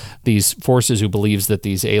from these forces, who believes that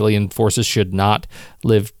these alien forces should not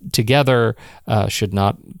live together, should not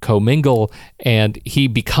commingle, and he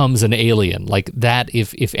becomes an alien. Like that,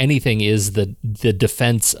 if anything, is the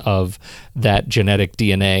defense of that genetic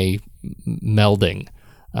DNA melding,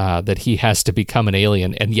 that he has to become an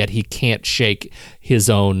alien, and yet he can't shake his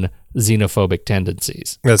own xenophobic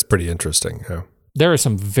tendencies. That's pretty interesting. Yeah. There are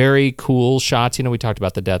some very cool shots. We talked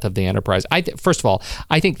about the death of the Enterprise. First of all,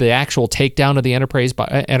 I think the actual takedown of the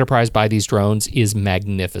Enterprise by these drones is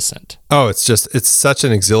magnificent. Oh, it's such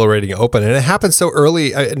an exhilarating open, and it happens so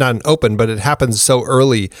early. Not an open, but it happens so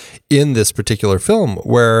early in this particular film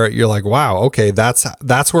where you're like, wow, okay, that's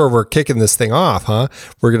where we're kicking this thing off, huh?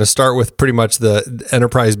 We're going to start with pretty much the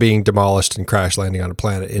Enterprise being demolished and crash landing on a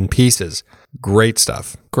planet in pieces. Great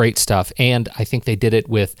stuff. And I think they did it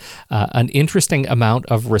with an interesting amount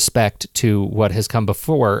of respect to what has come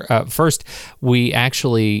before. First, we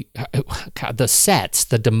actually, the sets,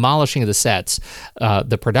 the demolishing of the sets,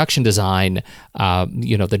 the production design,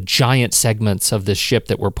 the giant segments of this ship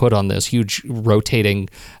that were put on those huge rotating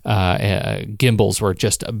gimbals were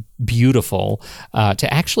just beautiful.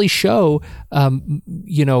 To actually show,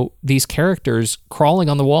 these characters crawling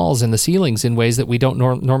on the walls and the ceilings in ways that we don't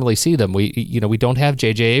normally see them. We don't have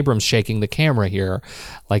J.J. Abrams shaking the camera here.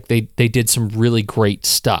 Like they did some really great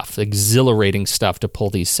stuff, exhilarating stuff to pull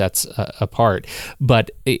these sets apart.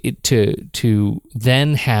 But to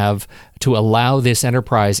then have to allow this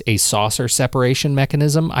Enterprise a saucer separation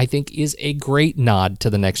mechanism, I think is a great nod to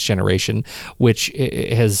the Next Generation, which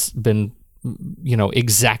has been,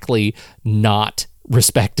 exactly not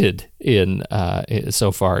respected in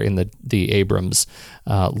so far in the Abrams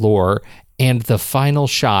lore. And the final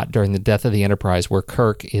shot during the death of the Enterprise, where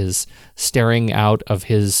Kirk is staring out of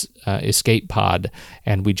his escape pod,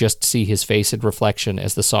 and we just see his face in reflection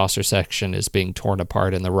as the saucer section is being torn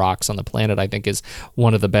apart in the rocks on the planet, I think is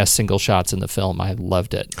one of the best single shots in the film. I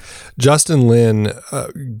loved it. Justin Lin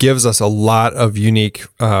gives us a lot of unique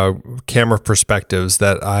camera perspectives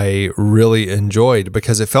that I really enjoyed,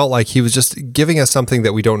 because it felt like he was just giving us something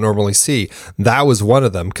that we don't normally see. That was one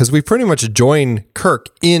of them, because we pretty much join Kirk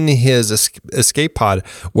in his escape pod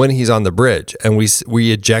when he's on the bridge, and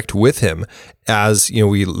we eject with him as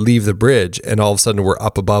we leave the bridge, and all of a sudden we're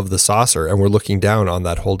up above the saucer and we're looking down on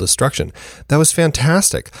that whole destruction. That was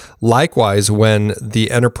fantastic. Likewise, when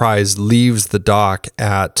the Enterprise leaves the dock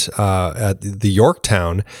at the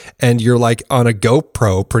Yorktown, and you're like on a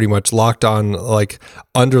GoPro, pretty much locked on like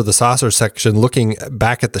under the saucer section, looking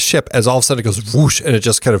back at the ship, as all of a sudden it goes whoosh, and it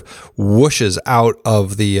just kind of whooshes out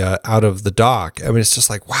of the dock. I mean, it's just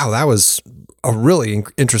like, wow, that was a really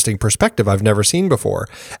interesting perspective I've never seen before,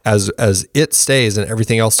 as it stays and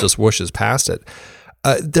everything else just whooshes past it.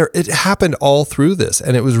 It happened all through this,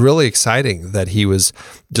 and it was really exciting that he was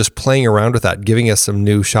just playing around with that, giving us some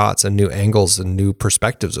new shots and new angles and new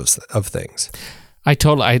perspectives of things. I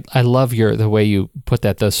love the way you put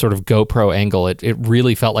that, the sort of GoPro angle. It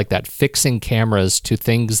really felt like that, fixing cameras to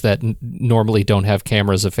things that normally don't have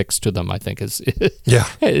cameras affixed to them, I think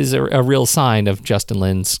is a real sign of Justin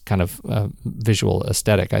Lin's kind of visual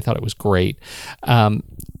aesthetic. I thought it was great.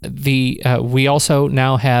 We also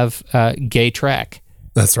now have Gay Trek.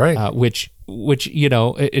 That's right. Which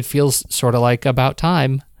it feels sort of like about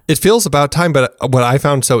time. It feels about time, but what I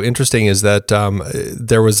found so interesting is that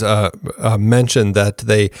there was a mention that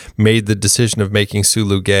they made the decision of making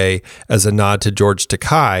Sulu gay as a nod to George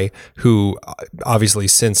Takei, who obviously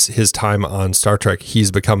since his time on Star Trek, he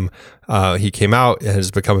came out and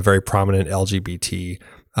has become a very prominent LGBT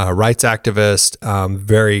rights activist,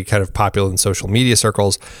 very kind of popular in social media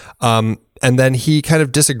circles. And then he kind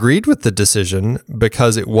of disagreed with the decision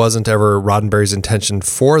because it wasn't ever Roddenberry's intention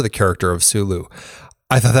for the character of Sulu.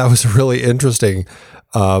 I thought that was really interesting,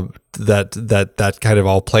 that kind of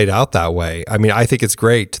all played out that way. I mean, I think it's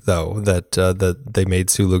great though that they made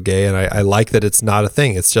Sulu gay, and I like that it's not a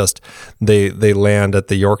thing. It's just they land at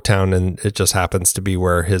the Yorktown, and it just happens to be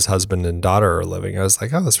where his husband and daughter are living. I was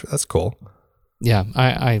like, oh, that's cool. Yeah,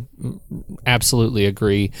 I absolutely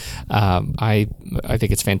agree. I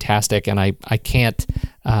think it's fantastic, and I can't.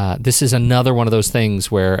 This is another one of those things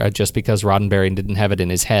where just because Roddenberry didn't have it in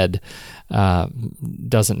his head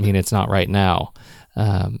doesn't mean it's not right now.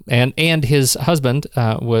 And his husband,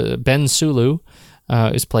 Ben Sulu,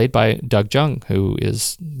 is played by Doug Jung, who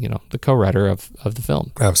is the co-writer of the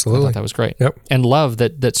film. Absolutely, I thought that was great. Yep. And love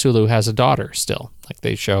that Sulu has a daughter still. Like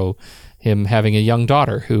they show him having a young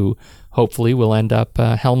daughter who hopefully will end up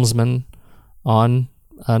helmsman on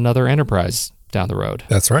another Enterprise down the road.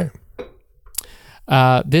 That's right.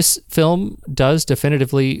 This film does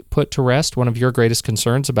definitively put to rest one of your greatest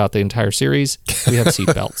concerns about the entire series. We have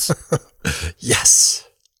seatbelts. Yes.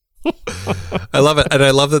 I love it. And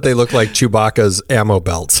I love that they look like Chewbacca's ammo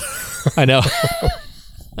belts. I know.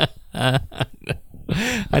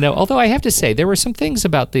 I know. Although I have to say, there were some things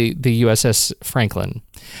about the USS Franklin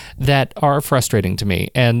that are frustrating to me,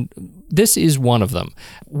 and this is one of them.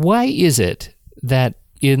 Why is it that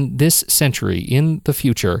in this century, in the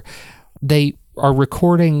future, they are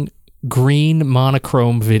recording green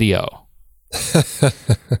monochrome video?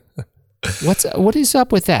 What is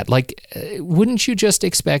up with that? Like, wouldn't you just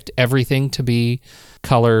expect everything to be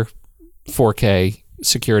color, 4K,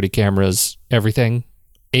 security cameras, everything?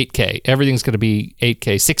 8K. Everything's going to be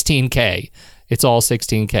 8K, 16K. It's all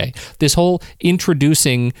 16K. This whole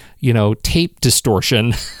introducing, tape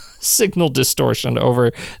distortion, signal distortion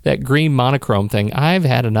over that green monochrome thing, I've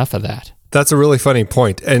had enough of that. That's a really funny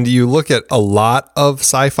point. And you look at a lot of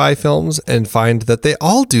sci-fi films and find that they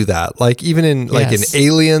all do that. Like even in Yes. in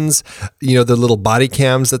Aliens, the little body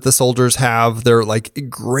cams that the soldiers have, they're like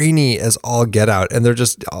grainy as all get out and they're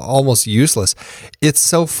just almost useless. It's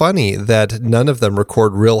so funny that none of them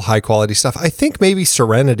record real high quality stuff. I think maybe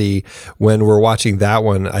Serenity, when we're watching that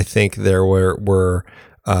one, I think there were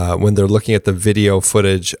when they're looking at the video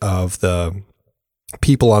footage of the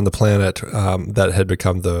people on the planet that had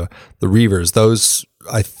become the Reavers. Those,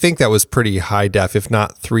 I think that was pretty high def, if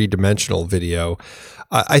not 3-dimensional video.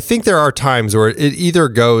 I think there are times where it either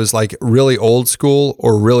goes like really old school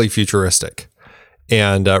or really futuristic.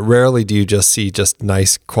 And rarely do you just see just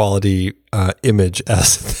nice quality image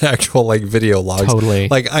as the actual like video logs. Totally.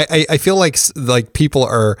 Like I feel like people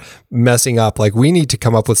are messing up. Like we need to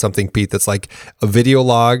come up with something, Pete, that's like a video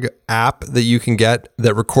log app that you can get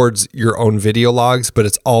that records your own video logs, but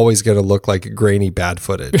it's always going to look like grainy bad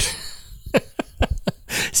footage.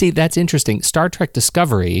 See, that's interesting. Star Trek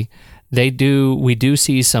Discovery, we do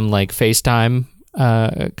see some like FaceTime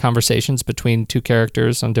conversations between two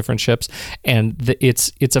characters on different ships, and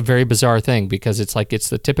it's a very bizarre thing because it's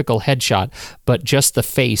the typical headshot, but just the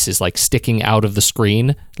face is like sticking out of the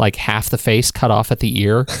screen, like half the face cut off at the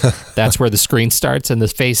ear. That's where the screen starts, and the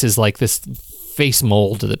face is like this face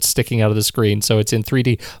mold that's sticking out of the screen. So it's in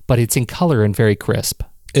 3D, but it's in color and very crisp.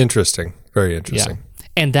 Interesting. Very interesting. Yeah.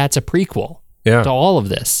 And that's a prequel to all of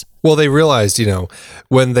this. Well, they realized,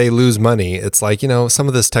 when they lose money, it's like, some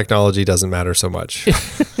of this technology doesn't matter so much.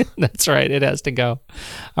 That's right. It has to go.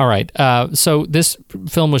 All right. So this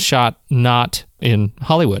film was shot not in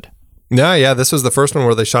Hollywood. No, yeah, this was the first one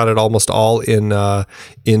where they shot it almost all in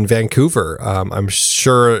Vancouver. I'm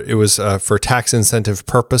sure it was for tax incentive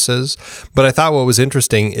purposes. But I thought what was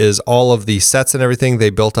interesting is all of the sets and everything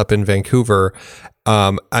they built up in Vancouver.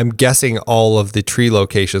 I'm guessing all of the tree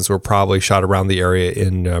locations were probably shot around the area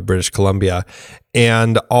in British Columbia.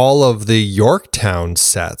 And all of the Yorktown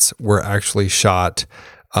sets were actually shot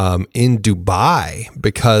in Dubai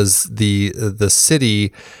because the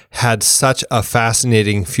city had such a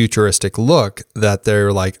fascinating futuristic look that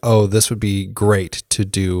they're like, oh, this would be great to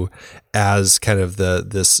do as kind of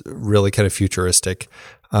this really kind of futuristic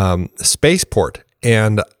spaceport.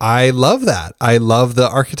 And I love that. I love the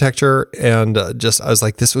architecture, and I was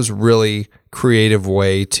like, this was really creative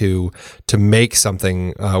way to make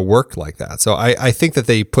something work like that. So I think that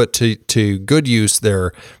they put to good use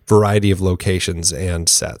their variety of locations and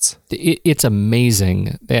sets. It's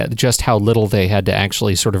amazing just how little they had to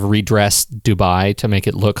actually sort of redress Dubai to make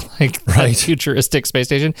it look like a futuristic space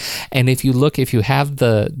station. And if you have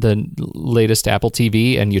the latest Apple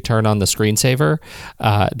TV and you turn on the screensaver,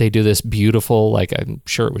 they do this beautiful, like I'm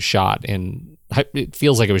sure it was shot in, it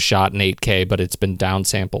feels like it was shot in 8K, but it's been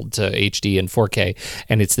downsampled to HD and 4K.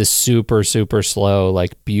 And it's this super, super slow,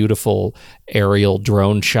 like beautiful aerial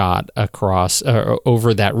drone shot across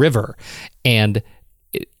over that river. And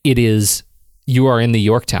you are in the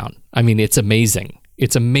Yorktown. I mean, it's amazing.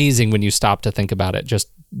 It's amazing when you stop to think about it. Just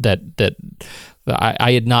that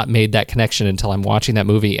I had not made that connection until I'm watching that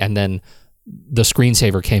movie, and then the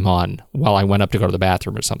screensaver came on while I went up to go to the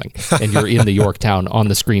bathroom or something, and you're in the Yorktown on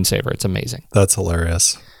the screensaver. It's amazing. That's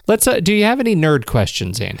hilarious. Let's. Do you have any nerd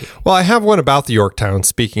questions, Andy? Well, I have one about the Yorktown,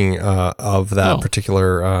 speaking of that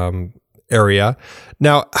particular area.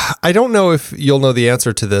 Now, I don't know if you'll know the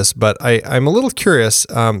answer to this, but I'm a little curious.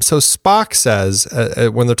 So Spock says,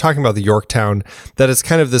 when they're talking about the Yorktown, that it's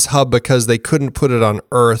kind of this hub because they couldn't put it on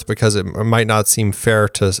Earth because it might not seem fair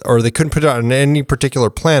to, or they couldn't put it on any particular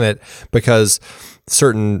planet because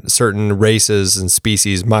certain races and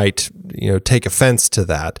species might, take offense to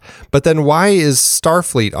that. But then why is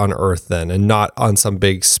Starfleet on Earth then and not on some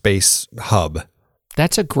big space hub?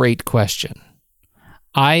 That's a great question.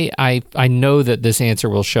 I know that this answer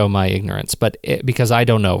will show my ignorance, but because I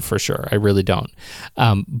don't know for sure, I really don't.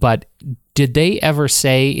 But did they ever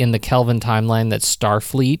say in the Kelvin timeline that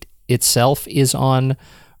Starfleet itself is on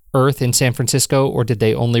Earth in San Francisco, or did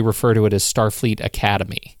they only refer to it as Starfleet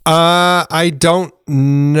Academy? I don't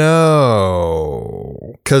know,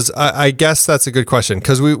 because I guess that's a good question.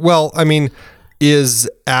 Because is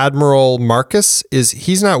Admiral Marcus,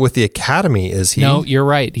 he's not with the Academy, is he? No, you're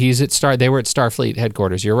right. They were at Starfleet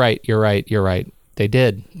headquarters. You're right. They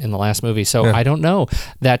did in the last movie. So I don't know.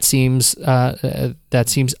 That seems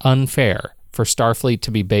unfair for Starfleet to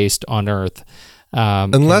be based on Earth.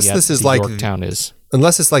 Unless this is like Yorktown is.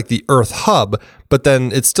 Unless it's like the Earth hub, but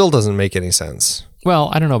then it still doesn't make any sense. Well,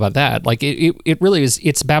 I don't know about that. Like it really is.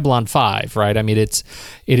 It's Babylon 5, right? I mean, it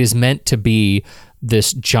is meant to be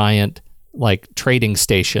this giant trading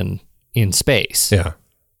station in space. Yeah.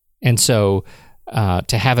 And so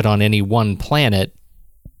to have it on any one planet,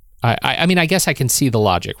 I mean, I guess I can see the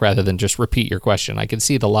logic rather than just repeat your question. I can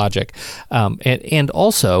see the logic. And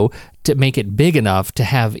also to make it big enough to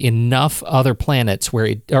have enough other planets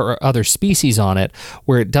or other species on it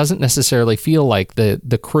where it doesn't necessarily feel like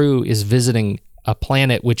the crew is visiting a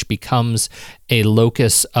planet which becomes a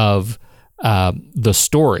locus of the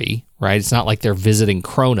story, right? It's not like they're visiting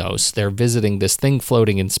Kronos. They're visiting this thing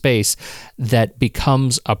floating in space that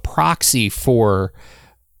becomes a proxy for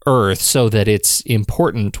Earth so that it's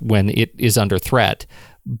important when it is under threat,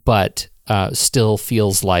 but still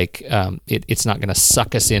feels like it's not going to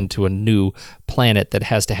suck us into a new planet that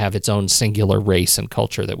has to have its own singular race and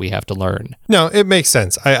culture that we have to learn. No, it makes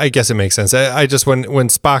sense. I guess it makes sense. I just, when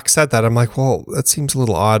Spock said that, I'm like, well, that seems a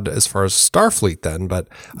little odd as far as Starfleet then, but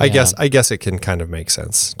I guess it can kind of make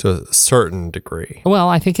sense to a certain degree. Well,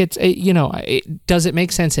 I think it's, does it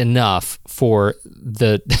make sense enough for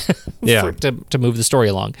the to move the story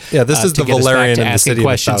along? Yeah, this is the Valerian and the City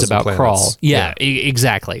questions of a Thousand about Planets. Krall. Yeah,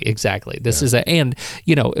 exactly. This is and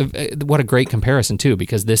what a great comparison too,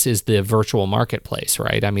 because this is the virtual marketplace,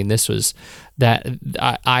 right? I mean, this was that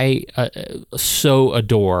I so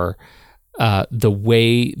adore the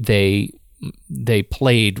way they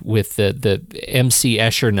played with the MC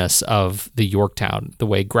Escher-ness of the Yorktown, the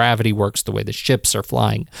way gravity works, the way the ships are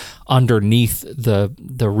flying underneath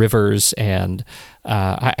the rivers, and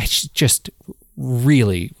it's just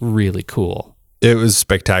really, really cool. It was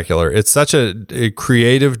spectacular. It's such a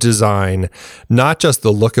creative design, not just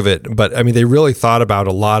the look of it, but I mean, they really thought about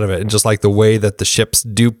a lot of it, and just like the way that the ships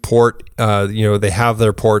do port, they have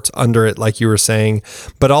their ports under it, like you were saying,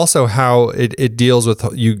 but also how it deals with,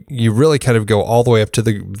 you really kind of go all the way up to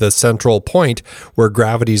the central point where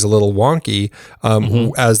gravity's a little wonky,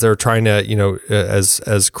 as they're trying to, as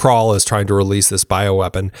Krall is trying to release this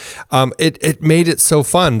bioweapon. It made it so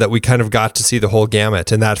fun that we kind of got to see the whole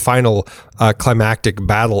gamut, and that final climactic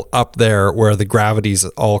battle up there where the gravity's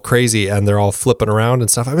all crazy and they're all flipping around and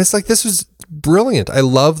stuff. I mean, it's like, this was brilliant. I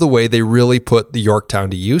love the way they really put the Yorktown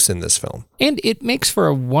to use in this film. And it makes for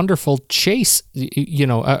a wonderful chase,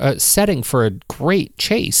 a setting for a great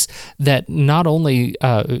chase that not only,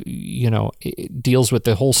 deals with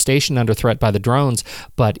the whole station under threat by the drones,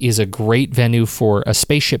 but is a great venue for a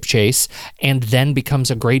spaceship chase, and then becomes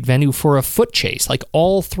a great venue for a foot chase. Like,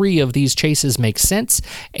 all three of these chases make sense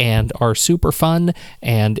and are super fun,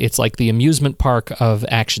 and it's like the amusement park of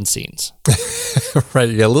action scenes. Right,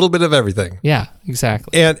 you get a little bit of everything. Yeah,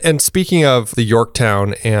 exactly. And speaking of the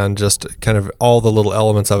Yorktown and just kind of all the little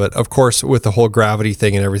elements of it, of course, with the whole gravity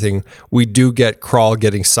thing and everything, we do get Krall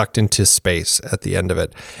getting sucked into space at the end of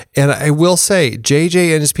it. And I will say,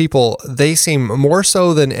 JJ and his people, they seem more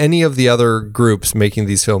so than any of the other groups making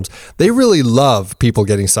these films, they really love people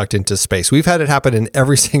getting sucked into space. We've had it happen in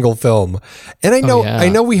every single film. And I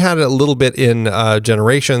know we had it a little bit in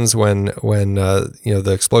Generations when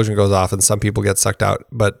the explosion goes off and some people get sucked out,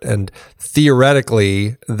 and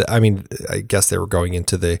theoretically, I guess they were going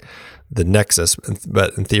into the Nexus,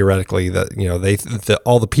 but theoretically that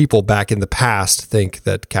all the people back in the past think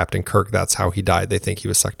that Captain Kirk, that's how he died. They think he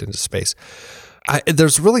was sucked into space.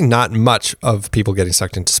 There's really not much of people getting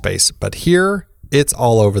sucked into space, but here it's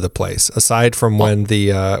all over the place. Aside from when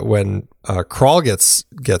Krall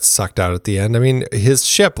gets sucked out at the end. I mean, his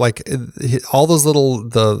ship, like all those little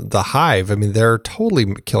the hive. I mean, they're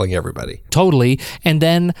totally killing everybody. Totally. And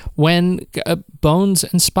then when Bones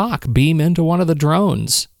and Spock beam into one of the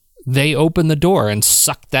drones, they open the door and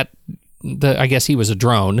suck I guess he was a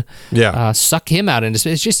drone. Yeah. Suck him out into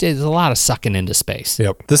space. It's a lot of sucking into space.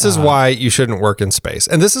 Yep. This is why you shouldn't work in space.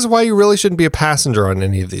 And this is why you really shouldn't be a passenger on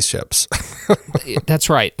any of these ships. That's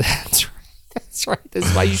right. That's right. This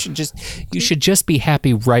is why you should just be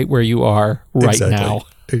happy right where you are right now.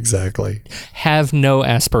 Exactly. Have no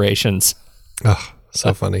aspirations. Oh,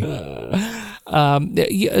 so funny.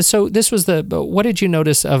 So this was what did you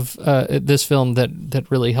notice of this film that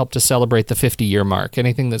really helped to celebrate the 50-year mark?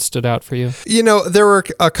 Anything that stood out for you? You know, there were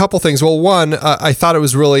a couple things. Well, one, I thought it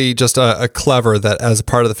was really just a clever that as a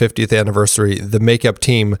part of the 50th anniversary, the makeup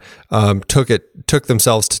team took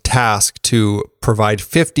themselves to task to provide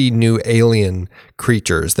 50 new alien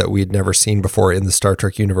creatures that we had never seen before in the Star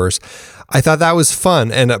Trek universe. I thought that was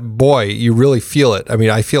fun, and boy, you really feel it. I mean,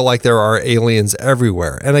 I feel like there are aliens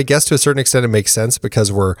everywhere, and I guess to a certain extent it makes sense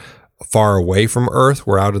because we're far away from Earth.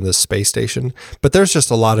 We're out in this space station, but there's just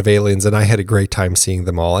a lot of aliens, and I had a great time seeing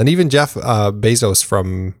them all. And even Jeff Bezos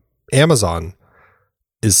from Amazon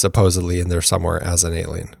is supposedly in there somewhere as an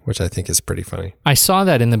alien, which I think is pretty funny. I saw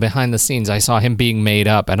that in the behind the scenes. I saw him being made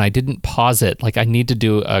up, and I didn't pause it. Like, I need to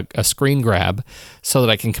do a screen grab so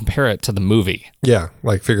that I can compare it to the movie. Yeah,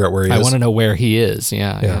 like figure out where he is. I want to know where he is.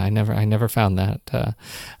 Yeah. I never found that.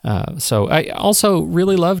 So I also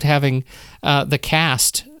really loved having the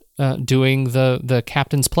cast doing the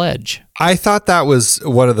captain's pledge. I thought that was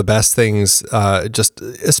one of the best things, just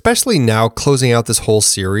especially now closing out this whole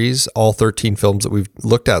series, all 13 films that we've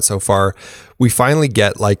looked at so far, we finally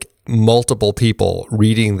get like multiple people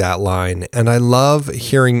reading that line. And I love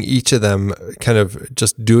hearing each of them kind of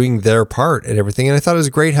just doing their part and everything. And I thought it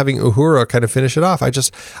was great having Uhura kind of finish it off. I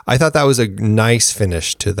thought that was a nice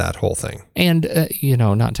finish to that whole thing. And,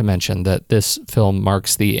 not to mention that this film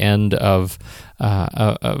marks the end of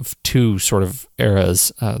two sort of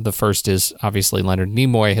eras. The first is obviously Leonard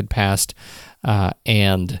Nimoy had passed,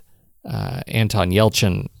 and Anton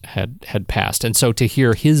Yelchin had passed. And so to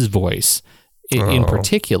hear his voice in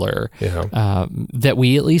particular, that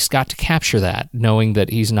we at least got to capture that, knowing that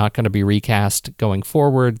he's not going to be recast going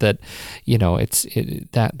forward, that,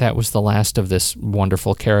 that was the last of this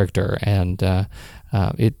wonderful character. And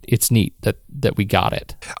it's neat that we got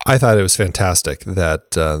it. I thought it was fantastic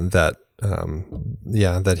that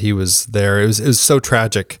he was there. It was so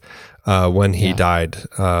tragic when he died,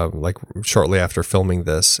 like shortly after filming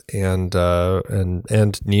this, and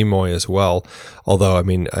Nimoy as well. Although, I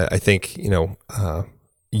mean, I think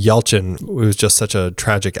Yelchin, it was just such a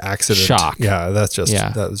tragic accident. Shock. Yeah,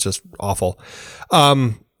 that was just awful.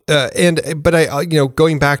 But I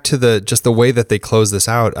going back to the way that they close this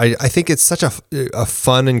out, I think it's such a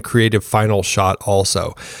fun and creative final shot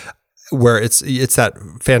also, where it's that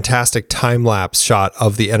fantastic time-lapse shot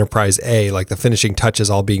of the Enterprise A, like the finishing touches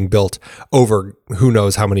all being built over who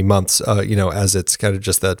knows how many months, as it's kind of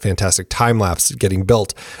just that fantastic time-lapse getting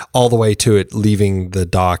built all the way to it leaving the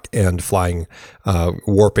dock and flying,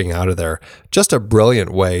 warping out of there. Just a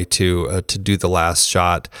brilliant way to do the last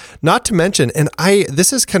shot. Not to mention, and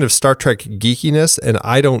this is kind of Star Trek geekiness, and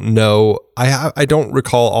I don't know, I don't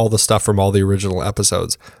recall all the stuff from all the original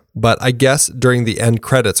episodes, but I guess during the end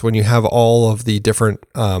credits, when you have all of the different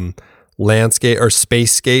landscape or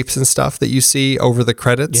spacescapes and stuff that you see over the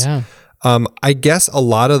credits, I guess a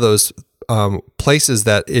lot of those places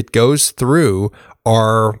that it goes through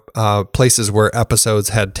are places where episodes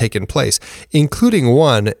had taken place, including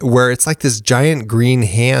one where it's like this giant green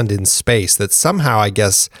hand in space that somehow, I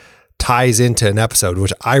guess, ties into an episode,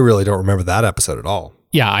 which I really don't remember that episode at all.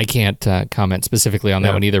 Yeah, I can't comment specifically on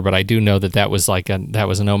that one either, but I do know that was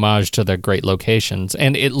an homage to the great locations,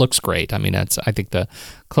 and it looks great. I mean, I think the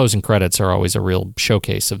closing credits are always a real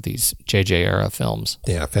showcase of these JJ era films.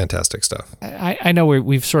 Yeah, fantastic stuff. I know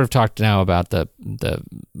we've sort of talked now about the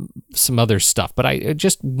some other stuff, but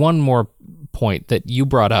just one more point that you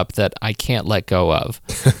brought up that I can't let go of,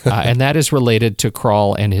 and that is related to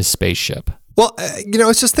Krall and his spaceship. Well, I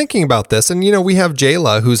was just thinking about this, and we have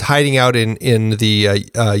Jayla who's hiding out in the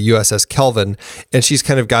USS Kelvin, and she's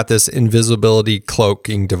kind of got this invisibility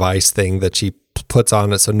cloaking device thing that she puts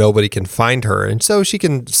on it so nobody can find her, and so she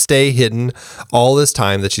can stay hidden all this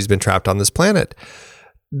time that she's been trapped on this planet.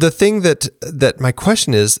 The thing that my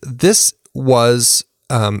question is, this was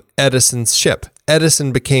Edison's ship.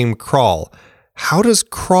 Edison became Krall. How does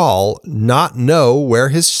Krall not know where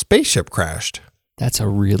his spaceship crashed? That's a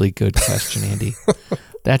really good question, Andy.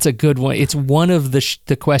 That's a good one. It's one of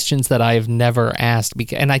the questions that I have never asked,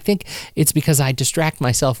 and I think it's because I distract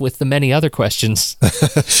myself with the many other questions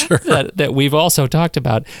that we've also talked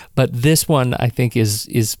about. But this one, I think,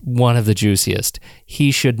 is one of the juiciest.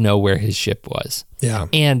 He should know where his ship was. Yeah.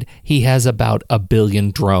 And he has about 1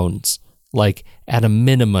 billion drones. Like, at a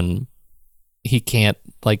minimum, he can't,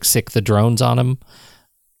 like, sick the drones on him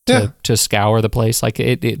to scour the place. Like,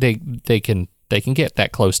 they can get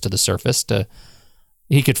that close to the surface to...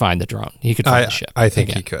 He could find the drone. He could find the ship. I think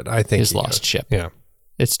he could. I think his lost ship. Yeah.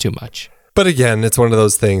 It's too much. But again, it's one of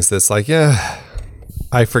those things that's like,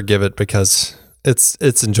 I forgive it because it's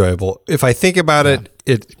enjoyable. If I think about it,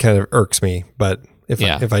 it kind of irks me. But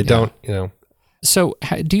if I don't, So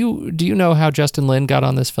do you know how Justin Lin got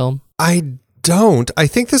on this film? I don't. I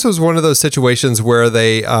think this was one of those situations where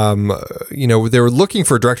they, they were looking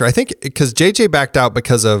for a director. I think because JJ backed out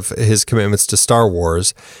because of his commitments to Star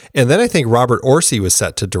Wars. And then I think Robert Orsi was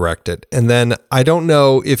set to direct it. And then I don't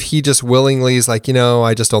know if he just willingly is like,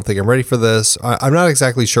 I just don't think I'm ready for this. I'm not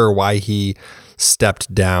exactly sure why he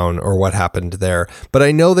stepped down or what happened there. But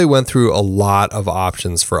I know they went through a lot of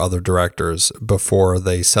options for other directors before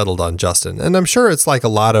they settled on Justin. And I'm sure it's like a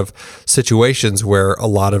lot of situations where a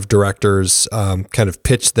lot of directors kind of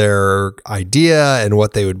pitch their idea and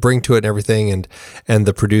what they would bring to it and everything. And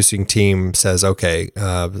the producing team says, okay,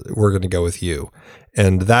 we're going to go with you.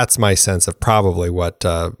 And that's my sense of probably what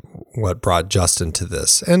brought Justin to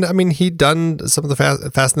this. And I mean, he'd done some of the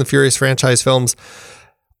Fast and the Furious franchise films,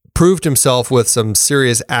 proved himself with some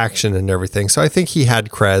serious action and everything. So I think he had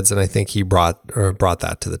creds, and I think he brought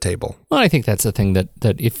that to the table. Well, I think that's the thing that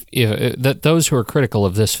if those who are critical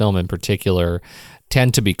of this film in particular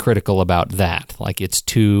tend to be critical about that. Like, it's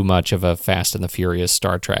too much of a Fast and the Furious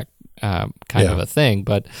Star Trek kind of a thing.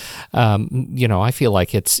 But I feel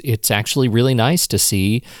like it's actually really nice to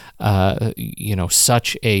see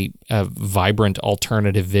such a vibrant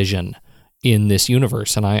alternative vision in this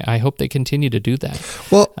universe, and I hope they continue to do that.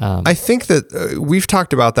 Well, I think that we've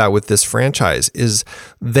talked about that with this franchise, is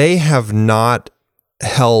they have not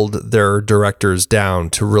held their directors down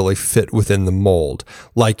to really fit within the mold.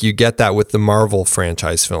 Like you get that with the Marvel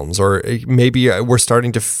franchise films, or maybe we're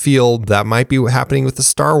starting to feel that might be happening with the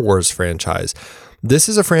Star Wars franchise. This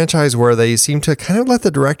is a franchise where they seem to kind of let the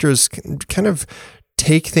directors kind of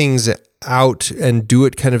take things out and do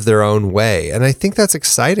it kind of their own way. And I think that's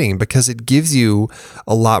exciting because it gives you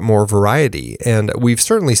a lot more variety. And we've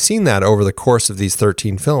certainly seen that over the course of these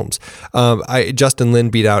 13 films. Justin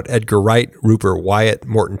Lin beat out Edgar Wright, Rupert Wyatt,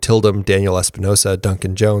 Morton Tildum, Daniel Espinosa,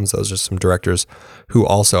 Duncan Jones. Those are some directors who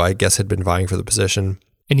also, I guess, had been vying for the position.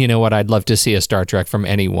 And you know what? I'd love to see a Star Trek from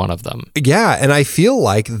any one of them. Yeah, and I feel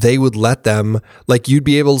like they would let them, like you'd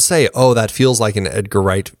be able to say, oh, that feels like an Edgar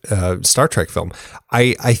Wright Star Trek film.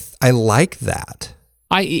 I like that.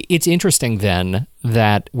 It's interesting then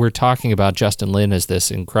that we're talking about Justin Lin as this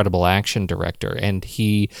incredible action director, and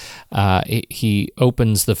he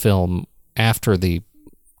opens the film after the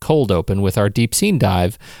cold open with our deep scene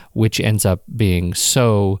dive, which ends up being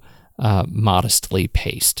so modestly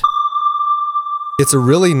paced. It's a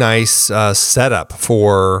really nice setup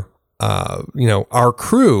for our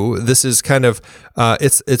crew. This is kind of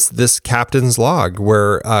it's this captain's log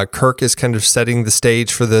where Kirk is kind of setting the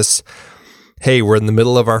stage for this. Hey, we're in the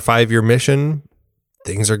middle of our 5-year mission.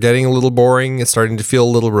 Things are getting a little boring. It's starting to feel a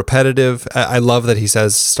little repetitive. I love that he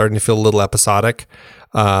says starting to feel a little episodic.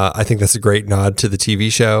 I think that's a great nod to the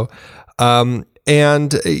TV show.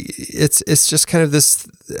 And it's just kind of this,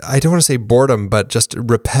 I don't want to say boredom, but just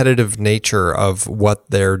repetitive nature of what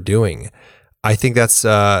they're doing. I think that's,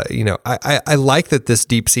 I like that this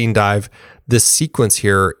deep scene dive, this sequence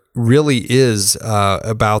here really is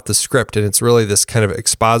about the script. And it's really this kind of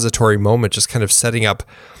expository moment, just kind of setting up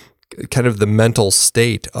kind of the mental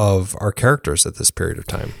state of our characters at this period of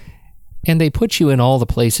time. And they put you in all the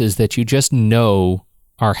places that you just know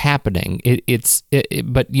are happening.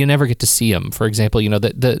 But you never get to see them. For example,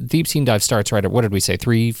 the deep scene dive starts right at, what did we say,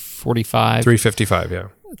 3:45? 3:55, yeah.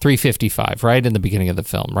 3:55, right in the beginning of the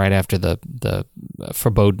film, right after the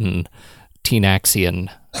foreboding Teenaxian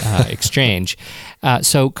exchange.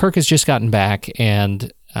 So Kirk has just gotten back,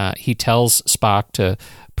 and he tells Spock to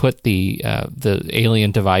put the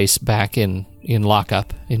alien device back in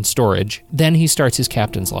lockup, in storage. Then he starts his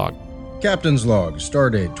captain's log. Captain's log,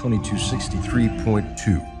 stardate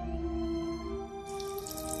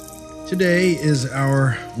 2263.2. Today is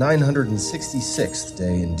our 966th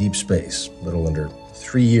day in deep space, a little under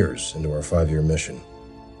 3 years into our 5-year mission.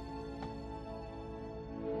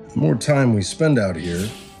 The more time we spend out here,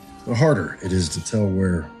 the harder it is to tell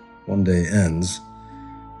where one day ends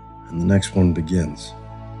and the next one begins.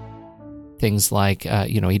 things like,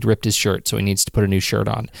 he'd ripped his shirt, so he needs to put a new shirt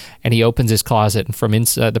on. And he opens his closet, and from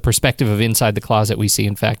the perspective of inside the closet, we see,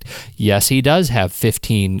 in fact, yes, he does have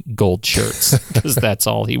 15 gold shirts, because that's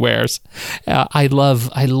all he wears. I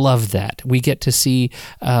love that. We get to see,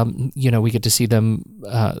 them,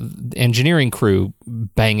 engineering crew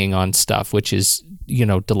banging on stuff, which is,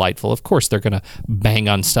 delightful. Of course, they're going to bang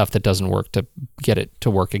on stuff that doesn't work to get it to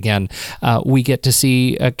work again. We get to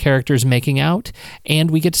see characters making out, and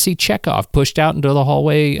we get to see Chekhov pushed out into the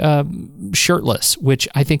hallway shirtless, which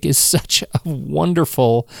I think is such a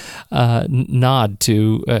wonderful nod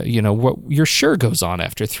to, what you're sure goes on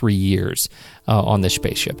after 3 years on this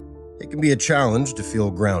spaceship. It can be a challenge to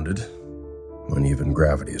feel grounded when even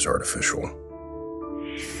gravity is artificial.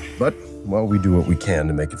 But, well, we do what we can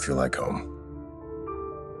to make it feel like home.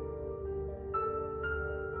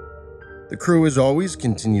 The crew, as always,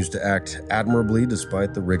 continues to act admirably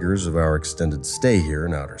despite the rigors of our extended stay here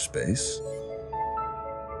in outer space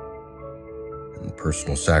and the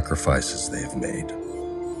personal sacrifices they have made.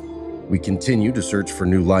 We continue to search for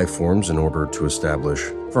new life forms in order to establish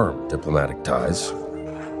firm diplomatic ties.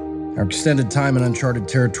 Our extended time in uncharted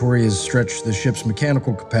territory has stretched the ship's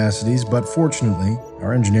mechanical capacities, but fortunately,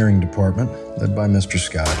 our engineering department, led by Mr.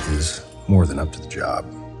 Scott, is more than up to the job.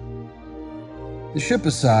 The ship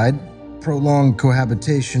aside, prolonged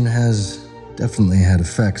cohabitation has definitely had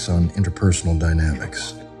effects on interpersonal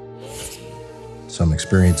dynamics. Some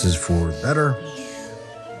experiences for the better,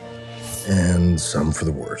 and some for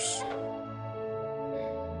the worse.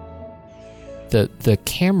 The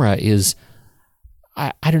camera is,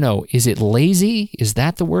 I don't know, is it lazy? Is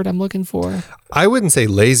that the word I'm looking for? I wouldn't say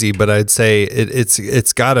lazy, but I'd say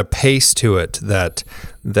it's got a pace to it that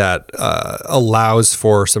allows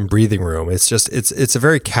for some breathing room. It's a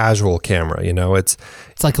very casual camera, It's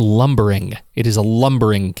like lumbering. It is a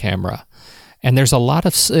lumbering camera, and there's a lot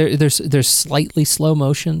of there's slightly slow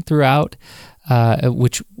motion throughout,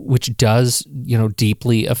 which does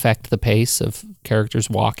deeply affect the pace of characters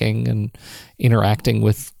walking and interacting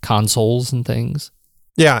with consoles and things.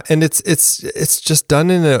 Yeah, and it's just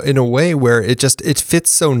done in a way where it fits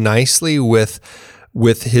so nicely with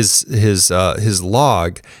his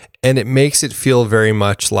log, and it makes it feel very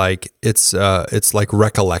much like it's like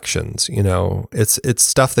recollections. It's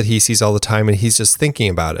stuff that he sees all the time, and he's just thinking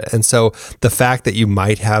about it. And so the fact that you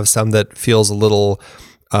might have some that feels a little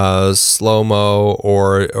slow-mo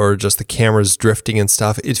or just the camera's drifting and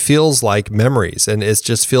stuff, it feels like memories, and it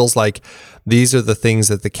just feels like these are the things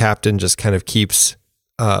that the captain just kind of keeps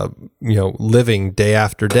living day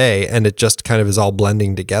after day, and it just kind of is all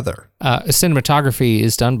blending together. Cinematography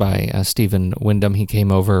is done by Stephen Wyndham. He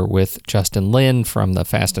came over with Justin Lin from the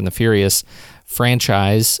Fast and the Furious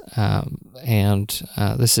franchise, and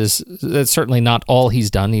that's certainly not all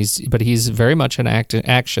he's done. But he's very much an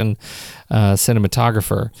action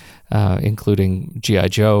cinematographer, including G.I.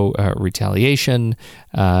 Joe, Retaliation,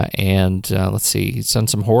 and let's see, he's done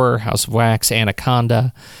some horror, House of Wax,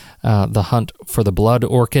 Anaconda, The Hunt for the Blood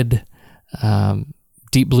Orchid,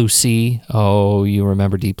 Deep Blue Sea. Oh, you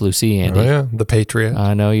remember Deep Blue Sea, Andy? Oh, yeah. The Patriot.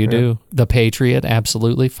 I know you do. The Patriot,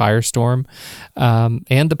 absolutely. Firestorm,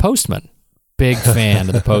 and The Postman. Big fan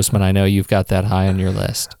of The Postman. I know you've got that high on your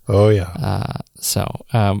list. Oh, yeah.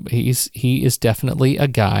 He is definitely a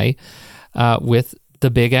guy with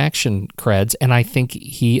the big action creds, and I think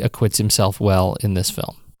he acquits himself well in this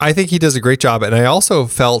film. I think he does a great job, and I also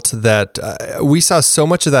felt that we saw so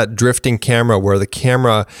much of that drifting camera, where the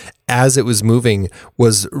camera, as it was moving,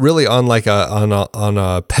 was really on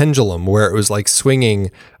a pendulum, where it was like swinging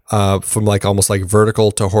from like almost like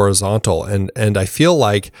vertical to horizontal, and I feel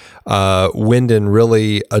like Wyndham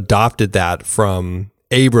really adopted that from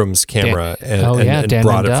Abrams' camera and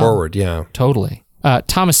brought it forward. Yeah, totally.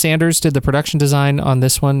 Thomas Sanders did the production design on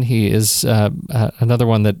this one. He is another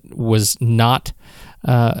one that was not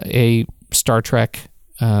a Star Trek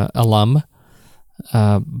alum,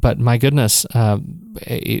 but my goodness,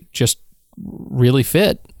 it just really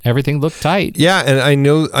fit. Everything looked tight. Yeah, and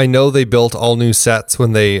I know they built all new sets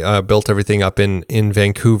when they built everything up in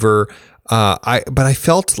Vancouver. But I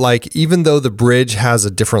felt like even though the bridge has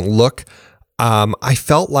a different look, I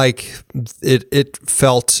felt like it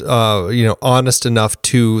felt honest enough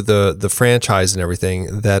to the franchise and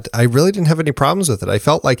everything that I really didn't have any problems with it. I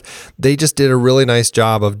felt like they just did a really nice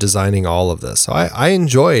job of designing all of this. So I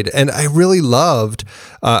enjoyed, and I really loved.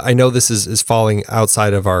 I know this is falling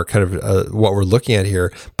outside of our kind of what we're looking at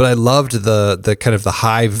here, but I loved the kind of the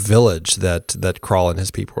hive village that Krall and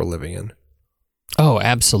his people were living in. Oh,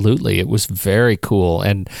 absolutely. It was very cool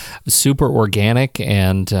and super organic,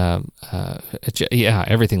 and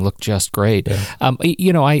everything looked just great. Yeah.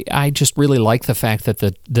 I just really like the fact that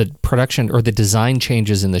the production or the design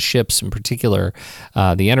changes in the ships in particular,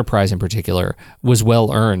 the Enterprise in particular, was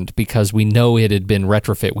well earned because we know it had been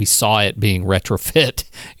retrofit. We saw it being retrofit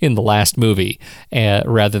in the last movie,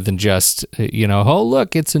 rather than just oh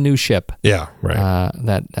look, it's a new ship. Yeah, right.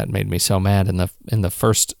 That made me so mad in the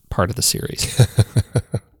first part of the series.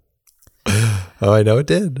 Oh, I know it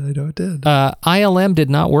did. ILM did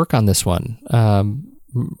not work on this one.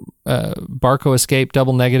 Barco Escape,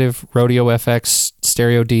 Double Negative, Rodeo FX,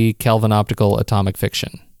 Stereo D, Kelvin Optical, Atomic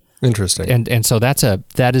Fiction. Interesting. And so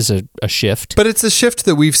that is a shift. But it's a shift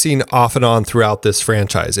that we've seen off and on throughout this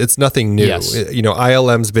franchise. It's nothing new. Yes.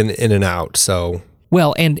 ILM's been in and out, so...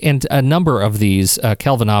 Well, and a number of these,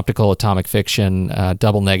 Kelvin Optical, Atomic Fiction,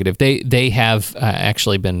 Double Negative, they have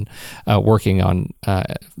actually been working on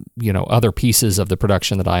other pieces of the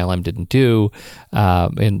production that ILM didn't do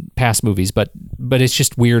in past movies, but it's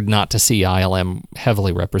just weird not to see ILM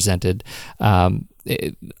heavily represented.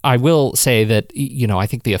 I will say that I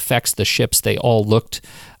think the effects, the ships, they all looked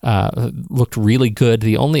really good.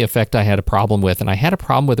 The only effect I had a problem with, and I had a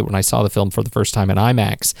problem with it when I saw the film for the first time in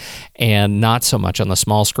IMAX, and not so much on the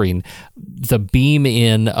small screen, the beam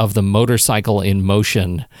in of the motorcycle in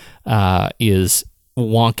motion is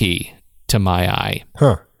wonky to my eye.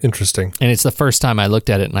 Huh. Interesting. And it's the first time I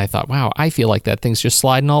looked at it and I thought, wow, I feel like that thing's just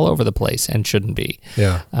sliding all over the place and shouldn't be.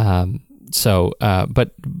 Yeah.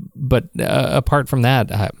 But apart from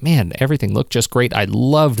that, man, everything looked just great. I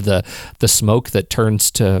loved the smoke that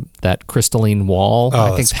turns to that crystalline wall.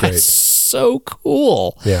 Oh, I think that's so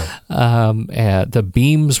cool. Yeah. The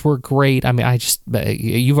beams were great. I mean,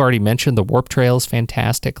 you've already mentioned the warp trail is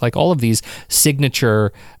fantastic. Like all of these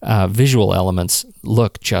signature visual elements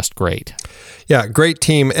look just great. Yeah, great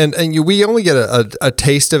team. And we only get a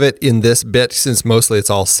taste of it in this bit since mostly it's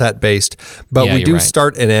all set based. But we do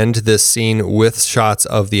start and end this scene with shots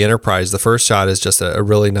of the Enterprise. The first shot is just a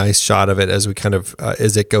really nice shot of it as we kind of,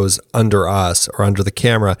 as it goes under us or under the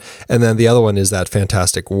camera. And then the other one is that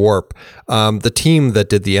fantastic warp. The team that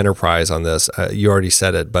did the Enterprise on this, you already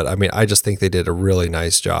said it, but I mean, I just think they did a really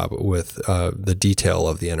nice job with the detail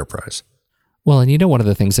of the Enterprise. Well, and one of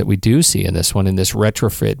the things that we do see in this one, in this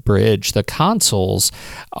retrofit bridge, the consoles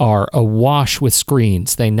are awash with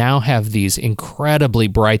screens. They now have these incredibly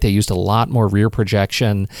bright, they used a lot more rear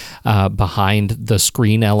projection behind the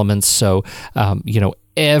screen elements. So,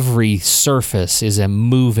 every surface is a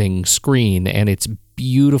moving screen, and it's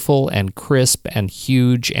beautiful and crisp and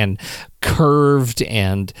huge and curved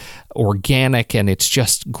and organic, and it's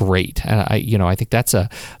just great. And I think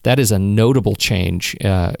that is a notable change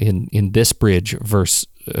in this bridge versus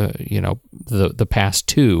the past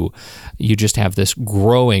two. You just have this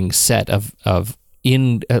growing set of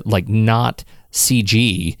not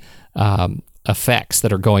CG effects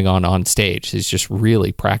that are going on stage. These just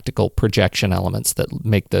really practical projection elements that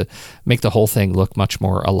make the whole thing look much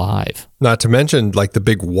more alive. Not to mention like the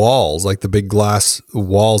big walls, like the big glass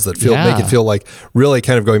walls that make it feel like really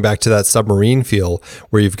kind of going back to that submarine feel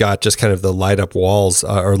where you've got just kind of the light up walls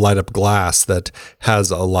or light up glass that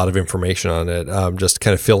has a lot of information on it, just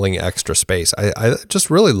kind of filling extra space. I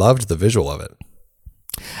just really loved the visual of it.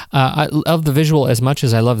 I love the visual as much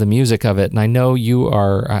as I love the music of it, and I know you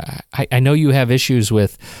are. I know you have issues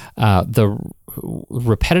with the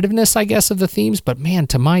repetitiveness, I guess, of the themes. But man,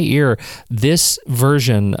 to my ear, this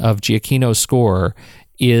version of Giacchino's score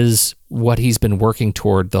is what he's been working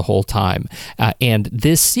toward the whole time. And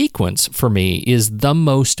this sequence, for me, is the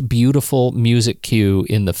most beautiful music cue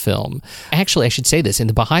in the film. Actually, I should say this. In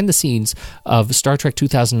the behind the scenes of Star Trek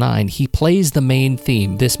 2009, he plays the main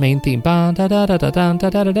theme, but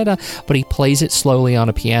he plays it slowly on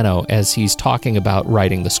a piano as he's talking about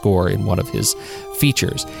writing the score in one of his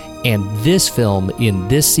features. And this film, in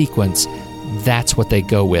this sequence, that's what they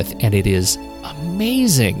go with, and it is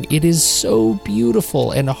amazing. It is so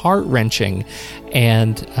beautiful and heart-wrenching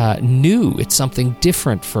and new. It's something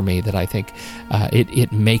different for me that I think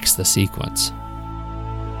it makes the sequence.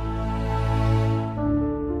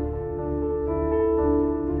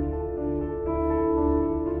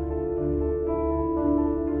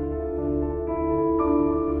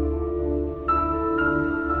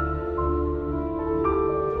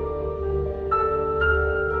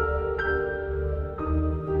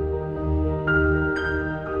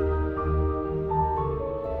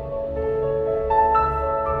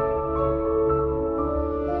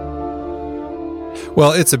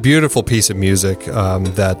 Well, it's a beautiful piece of music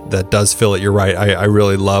that does fill it. You're right. I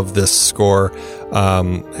really love this score,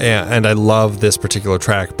 and I love this particular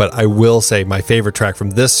track. But I will say my favorite track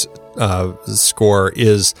from this score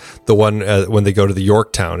is the one when they go to the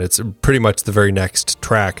Yorktown. It's pretty much the very next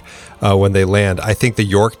track when they land. I think the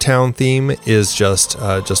Yorktown theme is just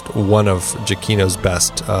one of Giacchino's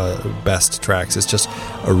best tracks. It's just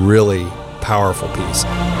a really powerful piece.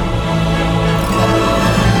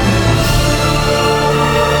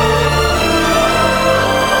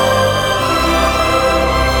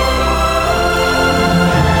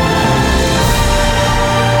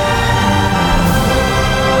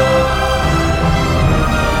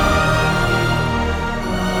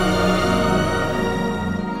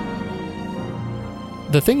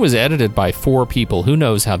 The thing was edited by 4 people. Who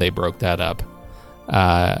knows how they broke that up?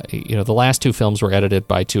 The last 2 films were edited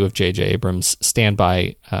by 2 of J.J. Abrams'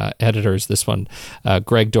 standby editors. This one,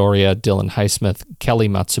 Greg Doria, Dylan Highsmith, Kelly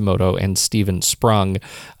Matsumoto, and Stephen Sprung.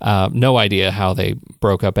 No idea how they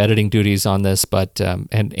broke up editing duties on this, but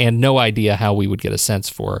and no idea how we would get a sense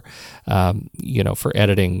for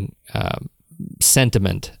editing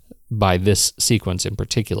sentiment by this sequence in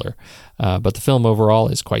particular. But the film overall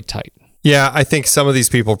is quite tight. Yeah, I think some of these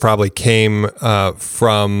people probably came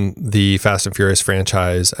from the Fast and Furious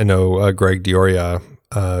franchise. I know Greg Dioria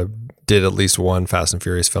did at least one Fast and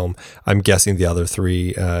Furious film. I'm guessing the other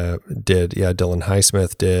 3 did. Yeah, Dylan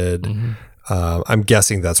Highsmith did. Mm-hmm. I'm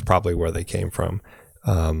guessing that's probably where they came from,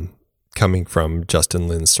 coming from Justin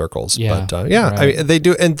Lin's circles. Yeah, but right. I mean, they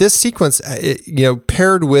do. And this sequence,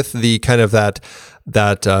 paired with the kind of that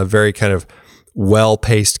very kind of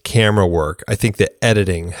well-paced camera work, I think the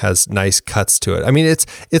editing has nice cuts to it. I mean,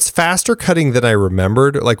 it's faster cutting than I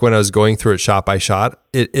remembered. Like when I was going through it shot by shot,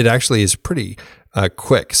 it actually is pretty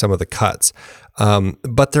quick, some of the cuts.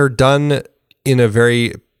 But they're done in a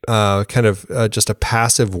very just a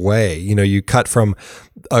passive way. You cut from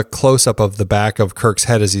a close-up of the back of Kirk's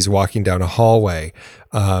head as he's walking down a hallway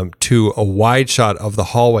to a wide shot of the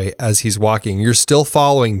hallway as he's walking. You're still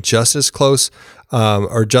following just as close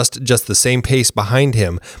or just the same pace behind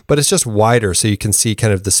him, but it's just wider so you can see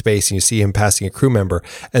kind of the space and you see him passing a crew member.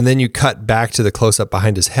 And then you cut back to the close-up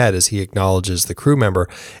behind his head as he acknowledges the crew member.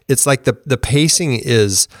 It's like the pacing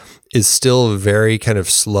is still very kind of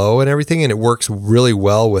slow and everything, and it works really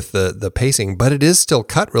well with the pacing, but it is still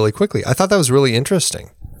cut really quickly. I thought that was really interesting.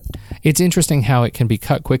 It's interesting how it can be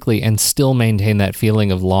cut quickly and still maintain that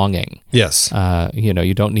feeling of longing. Yes.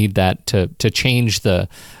 You don't need that to change the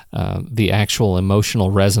actual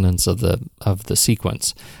emotional resonance of the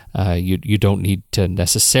sequence. You don't need to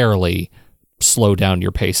necessarily slow down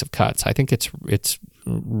your pace of cuts. I think it's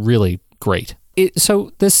really great.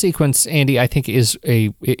 So this sequence, Andy, I think it's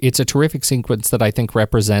a terrific sequence that I think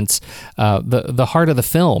represents the heart of the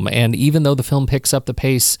film. And even though the film picks up the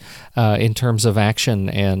pace in terms of action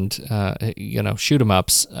and shoot 'em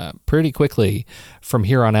ups pretty quickly from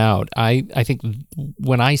here on out, I think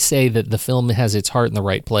when I say that the film has its heart in the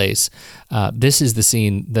right place, this is the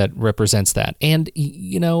scene that represents that. And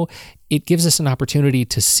it gives us an opportunity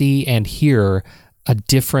to see and hear a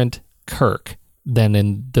different Kirk than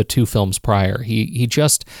in the 2 films prior. He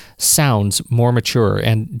just sounds more mature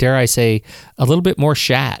and, dare I say, a little bit more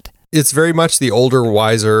Shat. It's very much the older,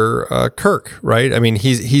 wiser Kirk, right? I mean,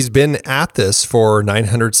 he's been at this for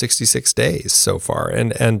 966 days so far,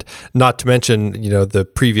 and not to mention the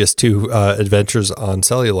previous 2 adventures on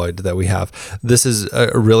celluloid that we have. This is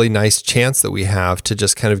a really nice chance that we have to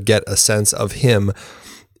just kind of get a sense of him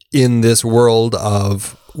in this world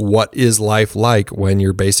of what is life like when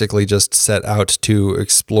you're basically just set out to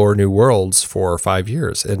explore new worlds for 5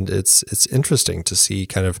 years. And it's interesting to see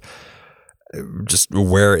kind of just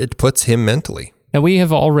where it puts him mentally. Now, we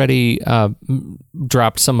have already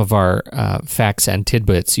dropped some of our facts and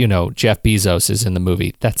tidbits. Jeff Bezos is in the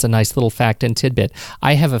movie. That's a nice little fact and tidbit.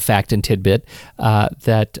 I have a fact and tidbit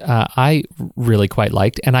that I really quite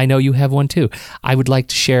liked, and I know you have one too. I would like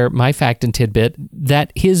to share my fact and tidbit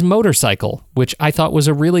that his motorcycle, which I thought was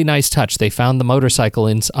a really nice touch. They found the motorcycle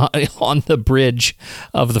on the bridge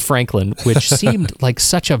of the Franklin, which seemed like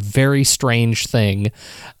such a very strange thing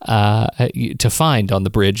to find on the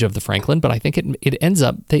bridge of the Franklin, but I think it ends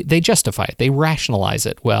up, they justify it. They rationalize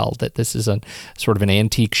it well, that this is a sort of an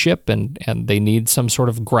antique ship and they need some sort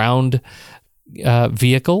of ground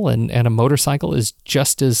vehicle, and a motorcycle is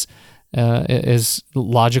just as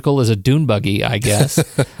logical as a dune buggy, I guess.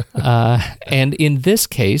 And in this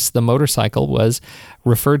case, the motorcycle was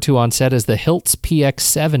referred to on set as the Hiltz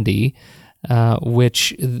PX70,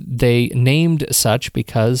 which they named such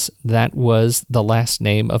because that was the last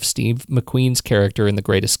name of Steve McQueen's character in The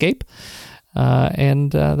Great Escape.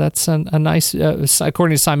 And that's a nice,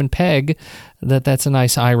 according to Simon Pegg, that's a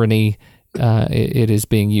nice irony. It is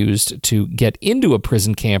being used to get into a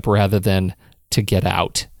prison camp rather than to get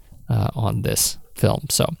out on this film.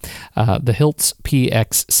 So the Hiltz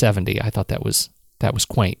PX70, I thought that was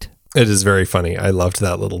quaint. It is very funny. I loved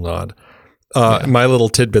that little nod. My little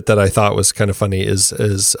tidbit that I thought was kind of funny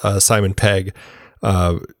is Simon Pegg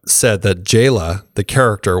said that Jayla, the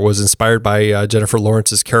character, was inspired by Jennifer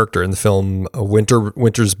Lawrence's character in the film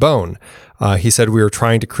Winter's Bone. He said, we were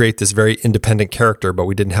trying to create this very independent character, but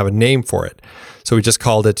we didn't have a name for it. So we just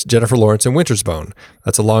called it Jennifer Lawrence and Winter's Bone.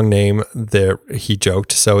 That's a long name there, he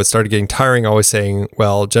joked. So it started getting tiring always saying,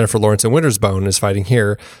 well, Jennifer Lawrence and Winter's Bone is fighting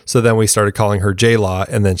here. So then we started calling her J-Law,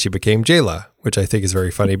 and then she became Jayla, which I think is very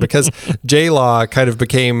funny because J-Law kind of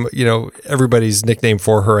became, everybody's nickname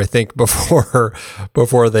for her, I think, before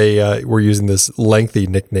they were using this lengthy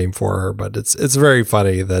nickname for her. But it's very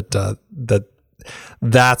funny that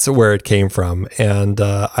that's where it came from. And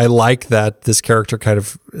I like that this character kind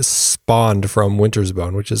of spawned from Winter's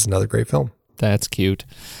Bone, which is another great film. That's cute.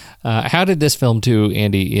 How did this film do,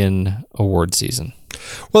 Andy, in award season?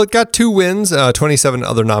 Well, it got 2 wins, 27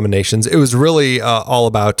 other nominations. It was really all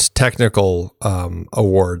about technical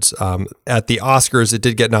awards. At the Oscars, it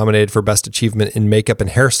did get nominated for Best Achievement in Makeup and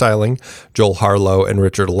Hairstyling. Joel Harlow and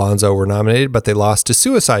Richard Alonso were nominated, but they lost to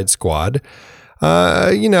Suicide Squad.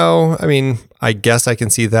 I guess I can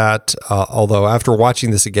see that. Although after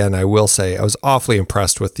watching this again, I will say I was awfully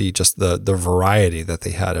impressed with the variety that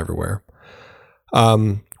they had everywhere.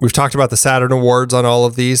 We've talked about the Saturn Awards on all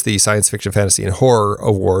of these, the Science Fiction, Fantasy, and Horror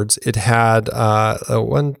Awards. It had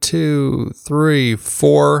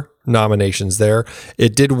 4 nominations there.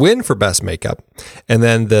 It did win for Best Makeup. And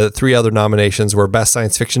then the 3 other nominations were Best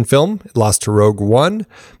Science Fiction Film. It lost to Rogue One.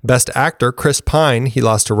 Best Actor, Chris Pine. He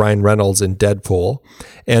lost to Ryan Reynolds in Deadpool.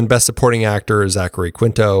 And Best Supporting Actor, Zachary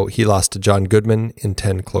Quinto. He lost to John Goodman in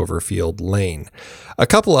 10 Cloverfield Lane. A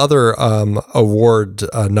couple other award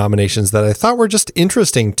nominations that I thought were just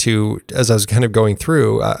interesting as I was kind of going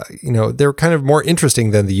through. They're kind of more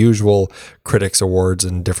interesting than the usual critics awards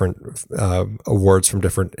and different awards from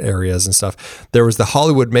different areas and stuff. There was the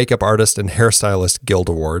Hollywood Makeup Artist and Hairstylist Guild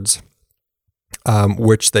Awards,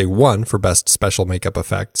 which they won for Best Special Makeup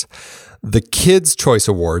Effects. The Kids' Choice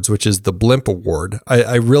Awards, which is the Blimp Award.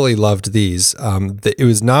 I really loved these. It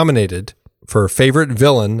was nominated for Favorite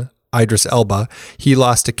Villain, Idris Elba. He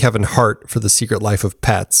lost to Kevin Hart for The Secret Life of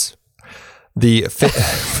Pets.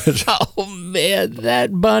 Oh man, that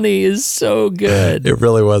bunny is so good. It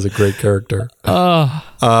really was a great character.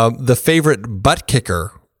 The Favorite Butt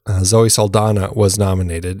Kicker, Zoe Saldana, was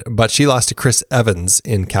nominated, but she lost to Chris Evans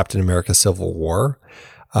in Captain America: Civil War.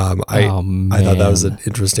 I thought that was an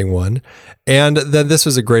interesting one. And then this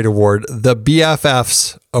was a great award, the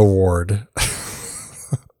BFFs Award.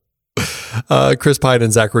 Chris Pine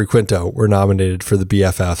and Zachary Quinto were nominated for the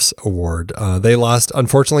BFFs Award. They lost,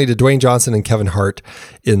 unfortunately, to Dwayne Johnson and Kevin Hart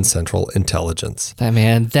in Central Intelligence.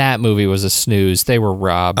 That movie was a snooze. They were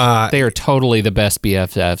robbed. They are totally the best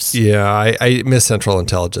BFFs. Yeah, I miss Central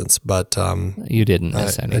Intelligence, but you didn't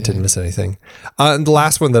miss anything. I didn't miss anything. And the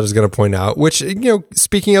last one that I was going to point out, which,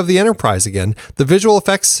 speaking of the Enterprise again, the Visual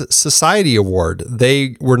Effects Society Award.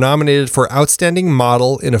 They were nominated for Outstanding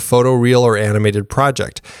Model in a Photoreal or Animated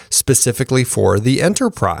Project, specifically for the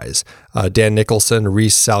Enterprise. Dan Nicholson,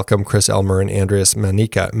 Reese Salcom, Chris Elmer, and Andreas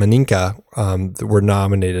Maninka were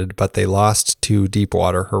nominated, but they lost to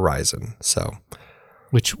Deepwater Horizon. So,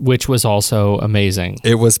 which was also amazing.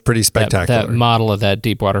 It was pretty spectacular. That model of that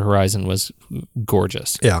Deepwater Horizon was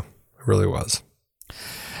gorgeous. Yeah, it really was.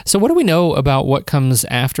 So, what do we know about what comes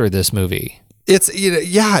after this movie?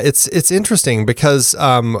 It's interesting because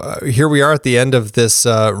here we are at the end of this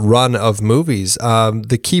run of movies.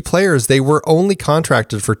 The key players, they were only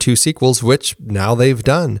contracted for 2 sequels, which now they've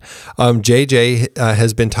done. JJ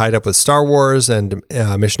has been tied up with Star Wars and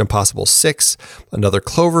Mission Impossible 6, another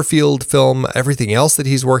Cloverfield film, everything else that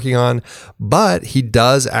he's working on. But he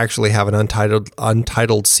does actually have an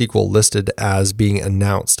untitled sequel listed as being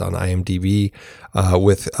announced on IMDb.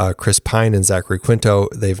 With Chris Pine and Zachary Quinto.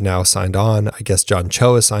 They've now signed on. I guess John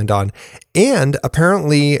Cho has signed on. And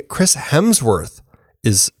apparently Chris Hemsworth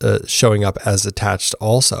is showing up as attached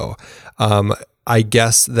also. I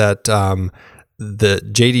guess that the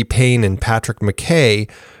J.D. Payne and Patrick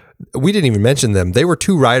McKay, we didn't even mention them. They were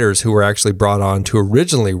 2 writers who were actually brought on to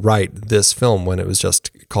originally write this film when it was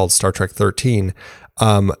just called Star Trek 13.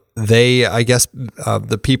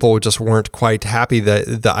 The people just weren't quite happy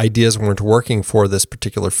that the ideas weren't working for this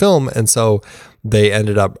particular film. And so they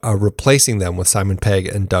ended up replacing them with Simon Pegg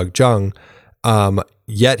and Doug Jung.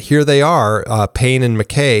 Yet here they are. Payne and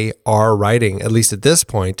McKay are writing, at least at this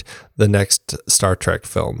point, the next Star Trek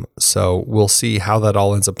film. So we'll see how that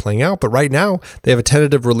all ends up playing out. But right now, they have a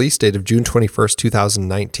tentative release date of June 21st,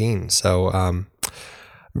 2019. So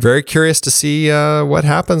very curious to see what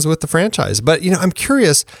happens with the franchise. But, I'm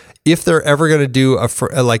curious if they're ever going to do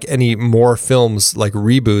like any more films, like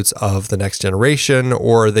reboots of The Next Generation,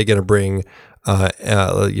 or are they going to bring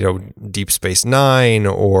Deep Space Nine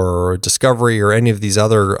or Discovery or any of these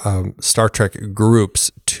other Star Trek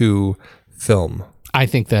groups to film? I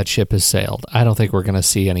think that ship has sailed. I don't think we're going to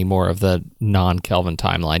see any more of the non-Kelvin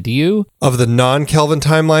timeline. Do you? Of the non-Kelvin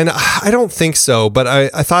timeline? I don't think so, but I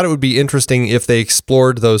thought it would be interesting if they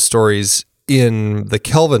explored those stories in the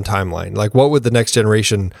Kelvin timeline. Like, what would the Next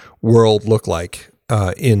Generation world look like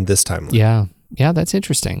in this timeline? Yeah, that's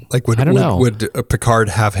interesting. Like, I don't know. Would Picard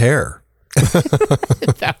have hair?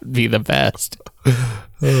 That would be the best.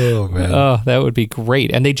 Oh, man. Oh, that would be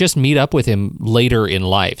great. And they just meet up with him later in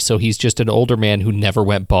life. So he's just an older man who never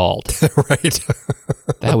went bald. Right.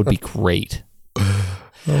 That would be great.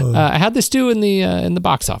 How'd this do in the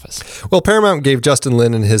box office? Well, Paramount gave Justin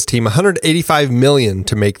Lin and his team $185 million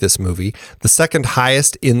to make this movie, the second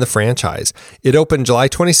highest in the franchise. It opened July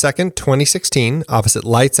 22nd, 2016, opposite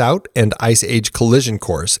Lights Out and Ice Age Collision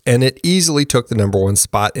Course, and it easily took the #1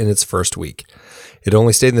 spot in its first week. It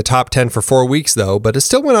only stayed in the top 10 for 4 weeks, though, but it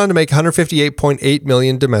still went on to make $158.8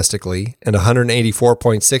 million domestically and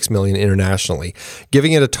 $184.6 million internationally,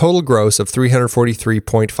 giving it a total gross of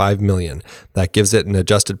 $343.5 million. That gives it an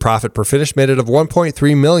adjusted profit per finished minute of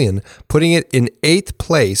 $1.3 million, putting it in 8th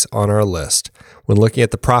place on our list. When looking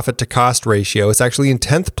at the profit to cost ratio, it's actually in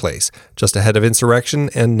 10th place, just ahead of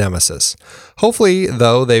Insurrection and Nemesis. Hopefully,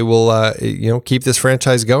 though, they will keep this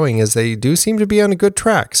franchise going, as they do seem to be on a good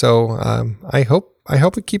track. So I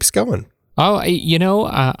hope it keeps going. Oh,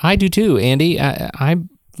 I do too, Andy. I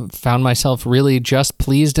found myself really just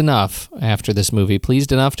pleased enough after this movie,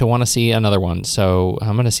 pleased enough to want to see another one. So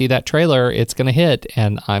I'm going to see that trailer. It's going to hit,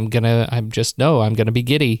 and I'm going to be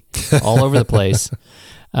giddy all over the place.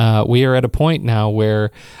 We are at a point now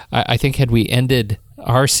where I think had we ended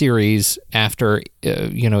our series after,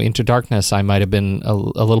 Into Darkness, I might have been a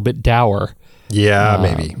little bit dour. Yeah,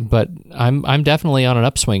 maybe. But I'm definitely on an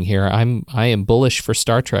upswing here. I am bullish for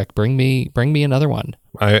Star Trek. Bring me another one.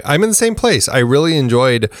 I'm in the same place. I really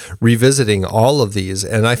enjoyed revisiting all of these,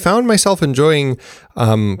 and I found myself enjoying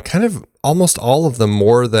kind of almost all of them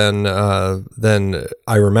more than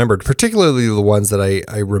I remembered, particularly the ones that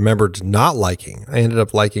I remembered not liking. I ended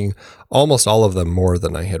up liking almost all of them more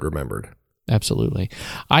than I had remembered. Absolutely.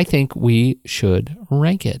 I think we should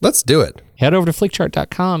rank it. Let's do it. Head over to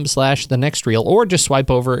flickchart.com/thenextreel, or just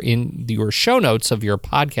swipe over in your show notes of your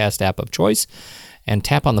podcast app of choice and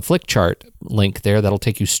tap on the Flickchart link there. That'll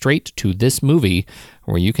take you straight to this movie,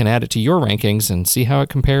 where you can add it to your rankings and see how it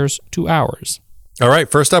compares to ours. All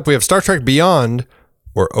right, first up, we have Star Trek Beyond,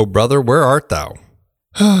 or Oh Brother, Where Art Thou?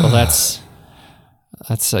 Well, that's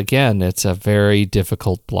again, it's a very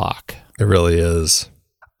difficult block. It really is.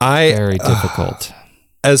 Very difficult.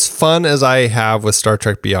 As fun as I have with Star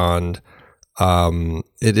Trek Beyond,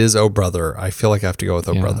 it is Oh Brother. I feel like I have to go with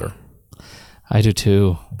Oh Brother. I do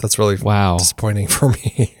too. That's really disappointing for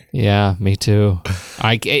me. Yeah, me too.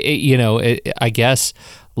 I guess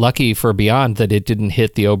lucky for Beyond that it didn't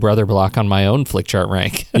hit the Oh Brother block on my own Flickchart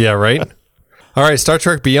rank. Yeah, right? All right, Star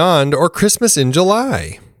Trek Beyond or Christmas in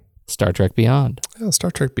July? Star Trek Beyond. Oh, Star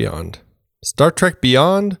Trek Beyond. Star Trek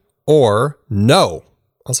Beyond or no?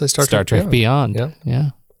 I'll say Star Trek Beyond.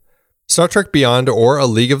 Yeah. Star Trek Beyond or A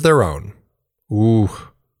League of Their Own? Ooh.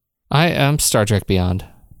 I am Star Trek Beyond.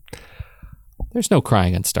 There's no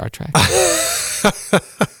crying in Star Trek.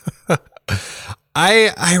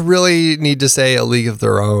 I really need to say A League of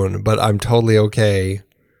Their Own, but I'm totally okay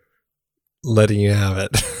letting you have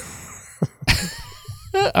it.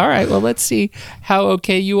 All right, well, let's see how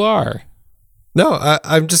okay you are. No,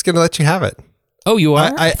 I'm just going to let you have it. Oh, you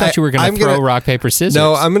are? I thought you were going to throw rock, paper, scissors.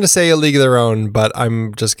 No, I'm going to say A League of Their Own, but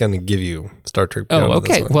I'm just going to give you Star Trek Beyond. Oh,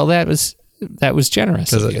 okay. Well, that was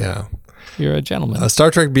generous of you. Yeah. You're a gentleman. Star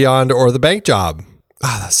Trek Beyond or The Bank Job.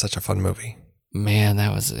 That's such a fun movie. Man,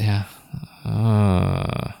 that was, yeah.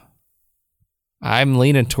 I'm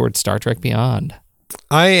leaning towards Star Trek Beyond.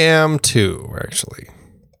 I am too, actually.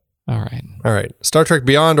 All right. Star Trek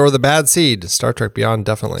Beyond or The Bad Seed. Star Trek Beyond,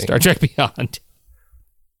 definitely. Star Trek Beyond.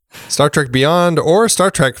 Star Trek Beyond or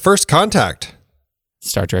Star Trek First Contact?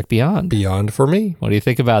 Star Trek Beyond. Beyond for me. What do you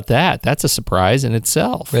think about that? That's a surprise in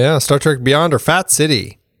itself. Yeah, Star Trek Beyond or Fat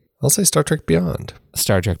City? I'll say Star Trek Beyond.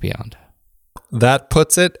 Star Trek Beyond. That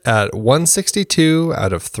puts it at 162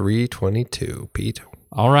 out of 322, Pete.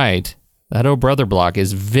 All right. That Oh Brother block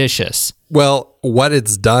is vicious. Well, what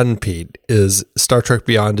it's done, Pete, is Star Trek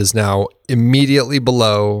Beyond is now immediately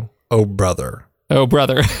below Oh Brother. Oh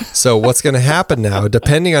Brother. So what's going to happen now,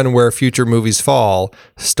 depending on where future movies fall,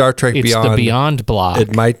 Star Trek It's Beyond... the Beyond block.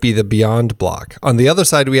 It might be the Beyond block. On the other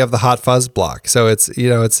side, we have the Hot Fuzz block. So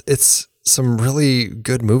it's some really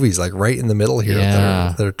good movies like right in the middle here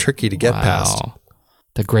that are tricky to get past.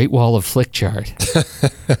 The Great Wall of Flick Chart.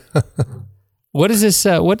 What is this?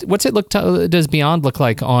 What's it look? Does Beyond look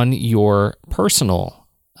like on your personal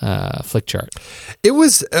flick chart? It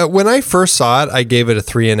was when I first saw it, I gave it a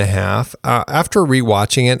 3.5. After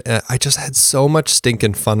rewatching it, I just had so much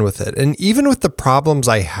stinking fun with it, and even with the problems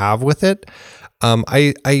I have with it,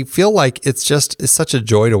 I feel like it's such a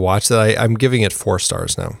joy to watch that I'm giving it 4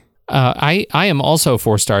 stars now. I am also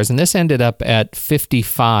 4 stars, and this ended up at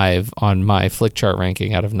 55 on my flick chart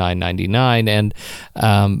ranking out of 999, and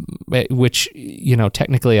which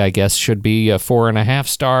technically I guess should be a 4.5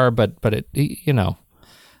 star, but it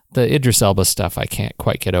the Idris Elba stuff I can't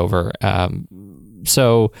quite get over.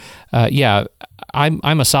 So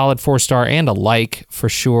I'm a solid 4 star and a like for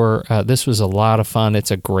sure. This was a lot of fun.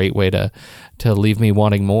 It's a great way to leave me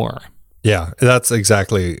wanting more. Yeah, that's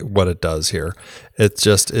exactly what it does here. It's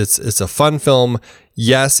a fun film.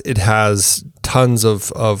 Yes, it has tons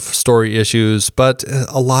of story issues, but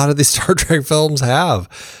a lot of these Star Trek films have.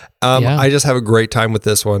 I just have a great time with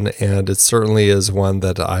this one, and it certainly is one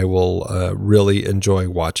that I will really enjoy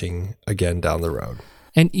watching again down the road.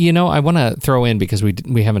 And, I want to throw in, because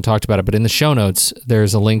we haven't talked about it, but in the show notes,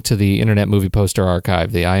 there's a link to the Internet Movie Poster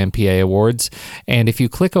Archive, the IMPA Awards. And if you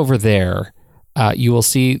click over there, you will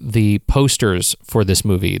see the posters for this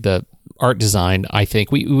movie, the art design. I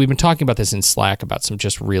think we've been talking about this in Slack about some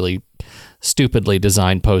just really stupidly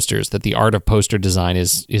designed posters, that the art of poster design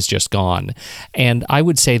is just gone. And I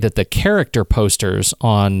would say that the character posters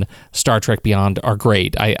on Star Trek Beyond are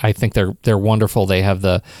great. I think they're wonderful. They have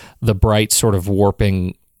the bright sort of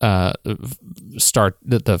warping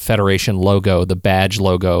the Federation logo, the badge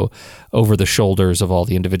logo over the shoulders of all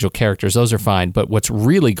the individual characters. Those are fine. But what's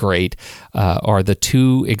really great are the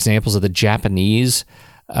 2 examples of the Japanese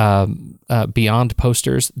Beyond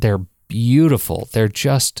posters. They're beautiful. They're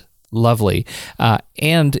just lovely.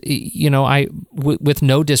 And with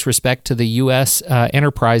no disrespect to the U.S.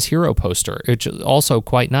 Enterprise hero poster, it's also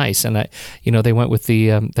quite nice. And they went with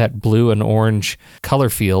the that blue and orange color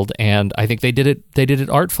field, and I think they did it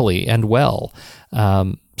artfully and well.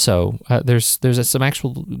 So there's some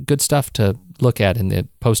actual good stuff to look at in the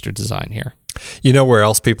poster design here. You know where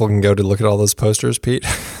else people can go to look at all those posters, Pete?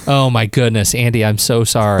 Oh my goodness, Andy, I'm so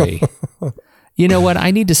sorry. You know what?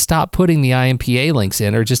 I need to stop putting the IMPA links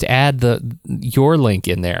in, or just add your link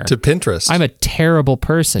in there. To Pinterest. I'm a terrible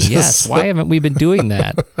person. Yes. Why haven't we been doing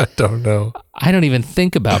that? I don't know. I don't even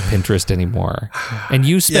think about Pinterest anymore. And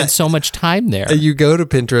you spend so much time there. You go to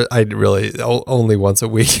Pinterest. I really only once a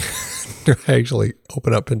week. I actually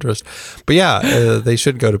open up Pinterest. But they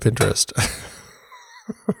should go to Pinterest.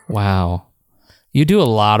 Wow. You do a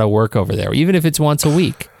lot of work over there, even if it's once a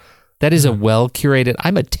week. That is a well-curated...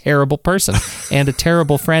 I'm a terrible person and a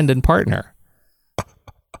terrible friend and partner.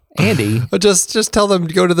 Andy... Just tell them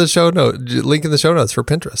to go to the show note, link in the show notes for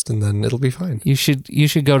Pinterest, and then it'll be fine. You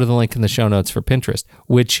should go to the link in the show notes for Pinterest,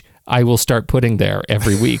 which I will start putting there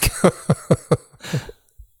every week.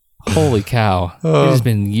 Holy cow. It has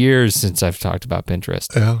been years since I've talked about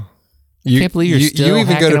Pinterest. Yeah. I can't believe you're still you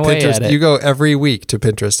even hacking go to away Pinterest. at it. You go every week to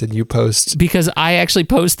Pinterest and you post. Because I actually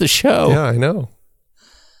post the show. Yeah, I know.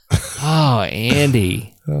 Oh,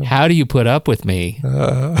 Andy, how do you put up with me?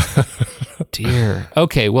 Dear.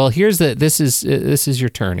 Okay, well, this is your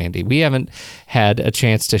turn, Andy. We haven't had a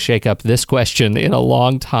chance to shake up this question in a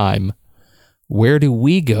long time. Where do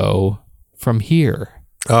we go from here?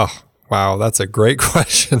 Oh, wow, that's a great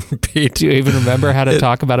question, Pete. Do you even remember how to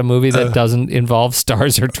talk about a movie that doesn't involve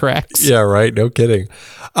stars or tracks? Yeah, right. No kidding.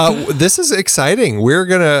 This is exciting. We're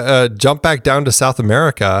going to jump back down to South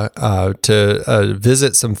America to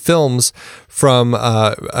visit some films from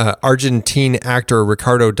Argentine actor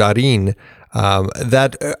Ricardo Darín.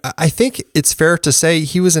 That I think it's fair to say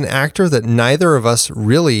he was an actor that neither of us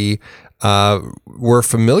really were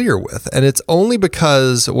familiar with. And it's only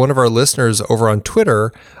because one of our listeners over on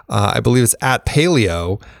Twitter, I believe it's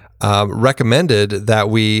 @Paleo, recommended that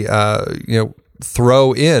we,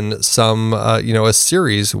 throw in some, a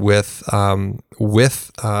series with Ricardo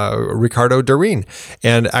Darín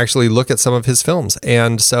and actually look at some of his films.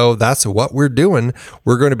 And so that's what we're doing.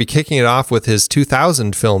 We're going to be kicking it off with his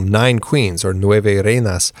 2000 film, 9 Queens, or Nueve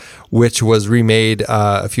Reinas, which was remade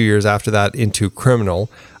a few years after that into Criminal.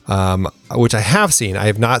 which I have seen. I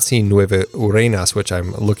have not seen Nueve Urenas, which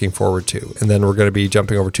I'm looking forward to. And then we're going to be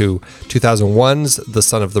jumping over to 2001's The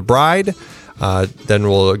Son of the Bride. Then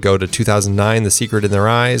we'll go to 2009, The Secret in Their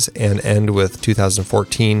Eyes, and end with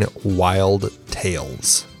 2014, Wild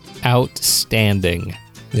Tales. Outstanding.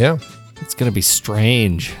 Yeah. It's going to be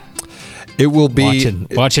strange. It will be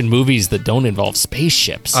watching movies that don't involve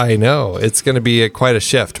spaceships. I know. It's going to be quite a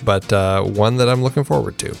shift, but one that I'm looking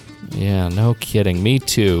forward to. Yeah, no kidding. Me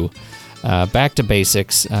too. Back to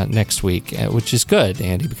basics next week, which is good,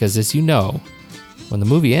 Andy, because as you know, when the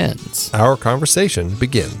movie ends, our conversation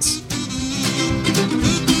begins.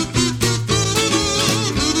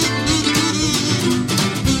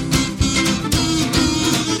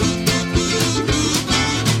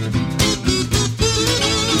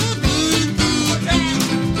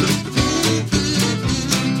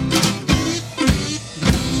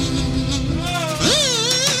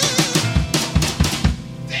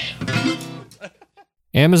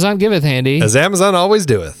 Amazon giveth, Andy. As Amazon always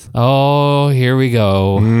doeth. Oh, here we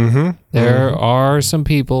go. Mm-hmm. There are some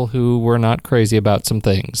people who were not crazy about some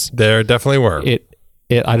things. There definitely were.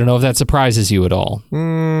 I don't know if that surprises you at all.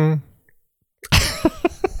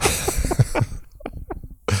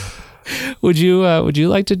 Would you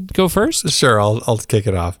like to go first? Sure, I'll kick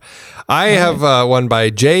it off. I have one by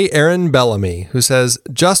J. Aaron Bellamy, who says,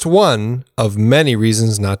 just one of many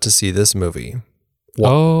reasons not to see this movie.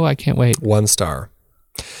 I can't wait. 1 star.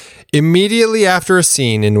 Immediately after a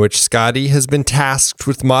scene in which Scotty has been tasked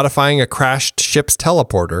with modifying a crashed ship's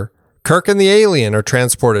teleporter, Kirk and the alien are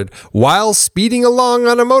transported while speeding along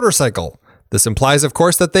on a motorcycle. This implies, of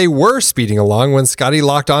course, that they were speeding along when Scotty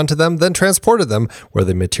locked onto them, then transported them, where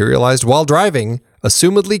they materialized while driving,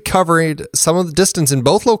 assumedly covered some of the distance in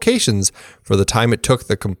both locations for the time it took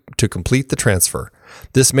to complete the transfer.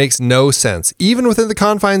 This makes no sense, even within the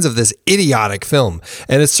confines of this idiotic film,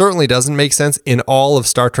 and it certainly doesn't make sense in all of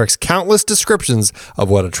Star Trek's countless descriptions of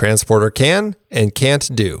what a transporter can and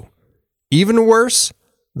can't do. Even worse,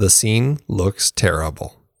 the scene looks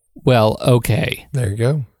terrible. Well, okay. There you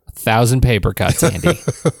go. 1,000 paper cuts, Andy.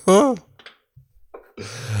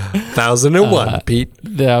 1001, Pete.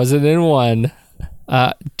 1001.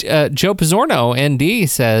 Joe Pizzorno, ND,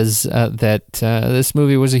 says that this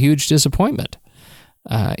movie was a huge disappointment.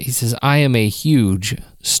 He says, I am a huge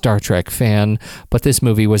Star Trek fan, but this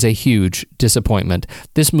movie was a huge disappointment.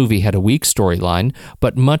 This movie had a weak storyline,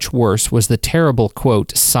 but much worse was the terrible,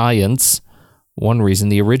 quote, science. One reason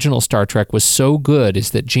the original Star Trek was so good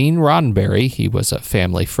is that Gene Roddenberry, he was a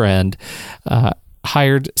family friend,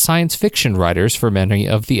 hired science fiction writers for many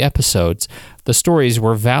of the episodes. The stories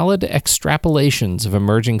were valid extrapolations of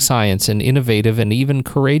emerging science and innovative and even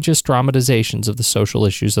courageous dramatizations of the social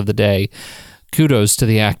issues of the day. Kudos to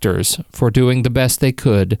the actors for doing the best they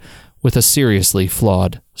could with a seriously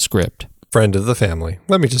flawed script. Friend of the family.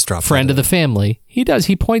 Let me just drop Friend of the family. He does.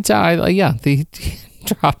 He points out, he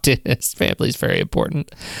dropped in. His family's very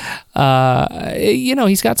important.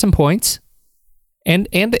 He's got some points. And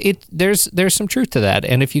there's some truth to that.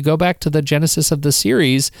 And if you go back to the genesis of the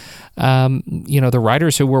series, the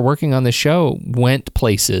writers who were working on the show went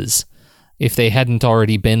places if they hadn't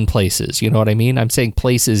already been places. You know what I mean? I'm saying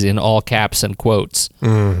places in all caps and quotes.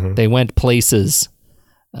 Mm-hmm. They went places.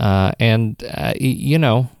 Time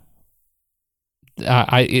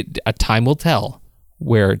will tell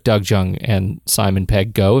where Doug Jung and Simon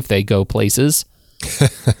Pegg go, if they go places.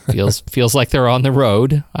 Feels like they're on the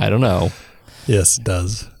road. I don't know. Yes, it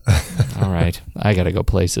does. All right. I got to go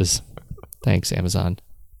places. Thanks, Amazon.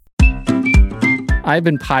 I've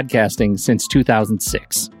been podcasting since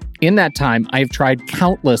 2006. In that time, I've tried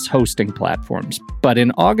countless hosting platforms. But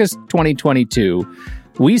in August 2022,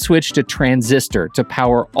 we switched to Transistor to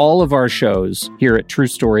power all of our shows here at True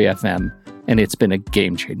Story FM. And it's been a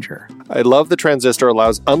game changer. I love that Transistor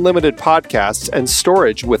allows unlimited podcasts and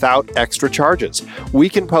storage without extra charges. We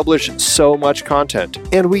can publish so much content,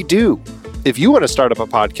 and we do. If you want to start up a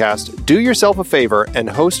podcast, do yourself a favor and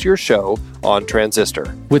host your show on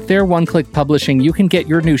Transistor. With their one-click publishing, you can get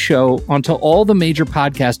your new show onto all the major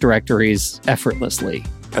podcast directories effortlessly.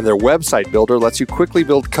 And their website builder lets you quickly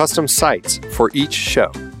build custom sites for each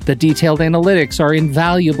show. The detailed analytics are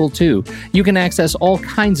invaluable too. You can access all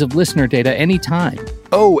kinds of listener data anytime.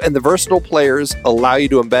 Oh, and the versatile players allow you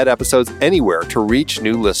to embed episodes anywhere to reach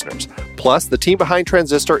new listeners. Plus, the team behind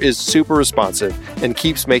Transistor is super responsive and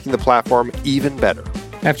keeps making the platform even better.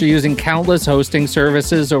 After using countless hosting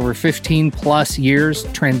services over 15 plus years,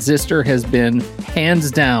 Transistor has been, hands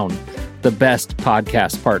down, the best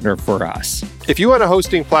podcast partner for us. If you want a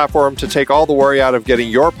hosting platform to take all the worry out of getting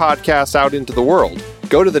your podcast out into the world,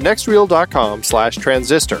 go to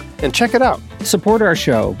thenextreel.com/transistor and check it out. Support our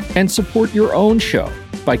show and support your own show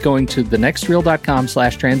by going to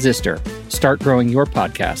thenextreel.com/transistor. Start growing your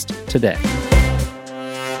podcast today.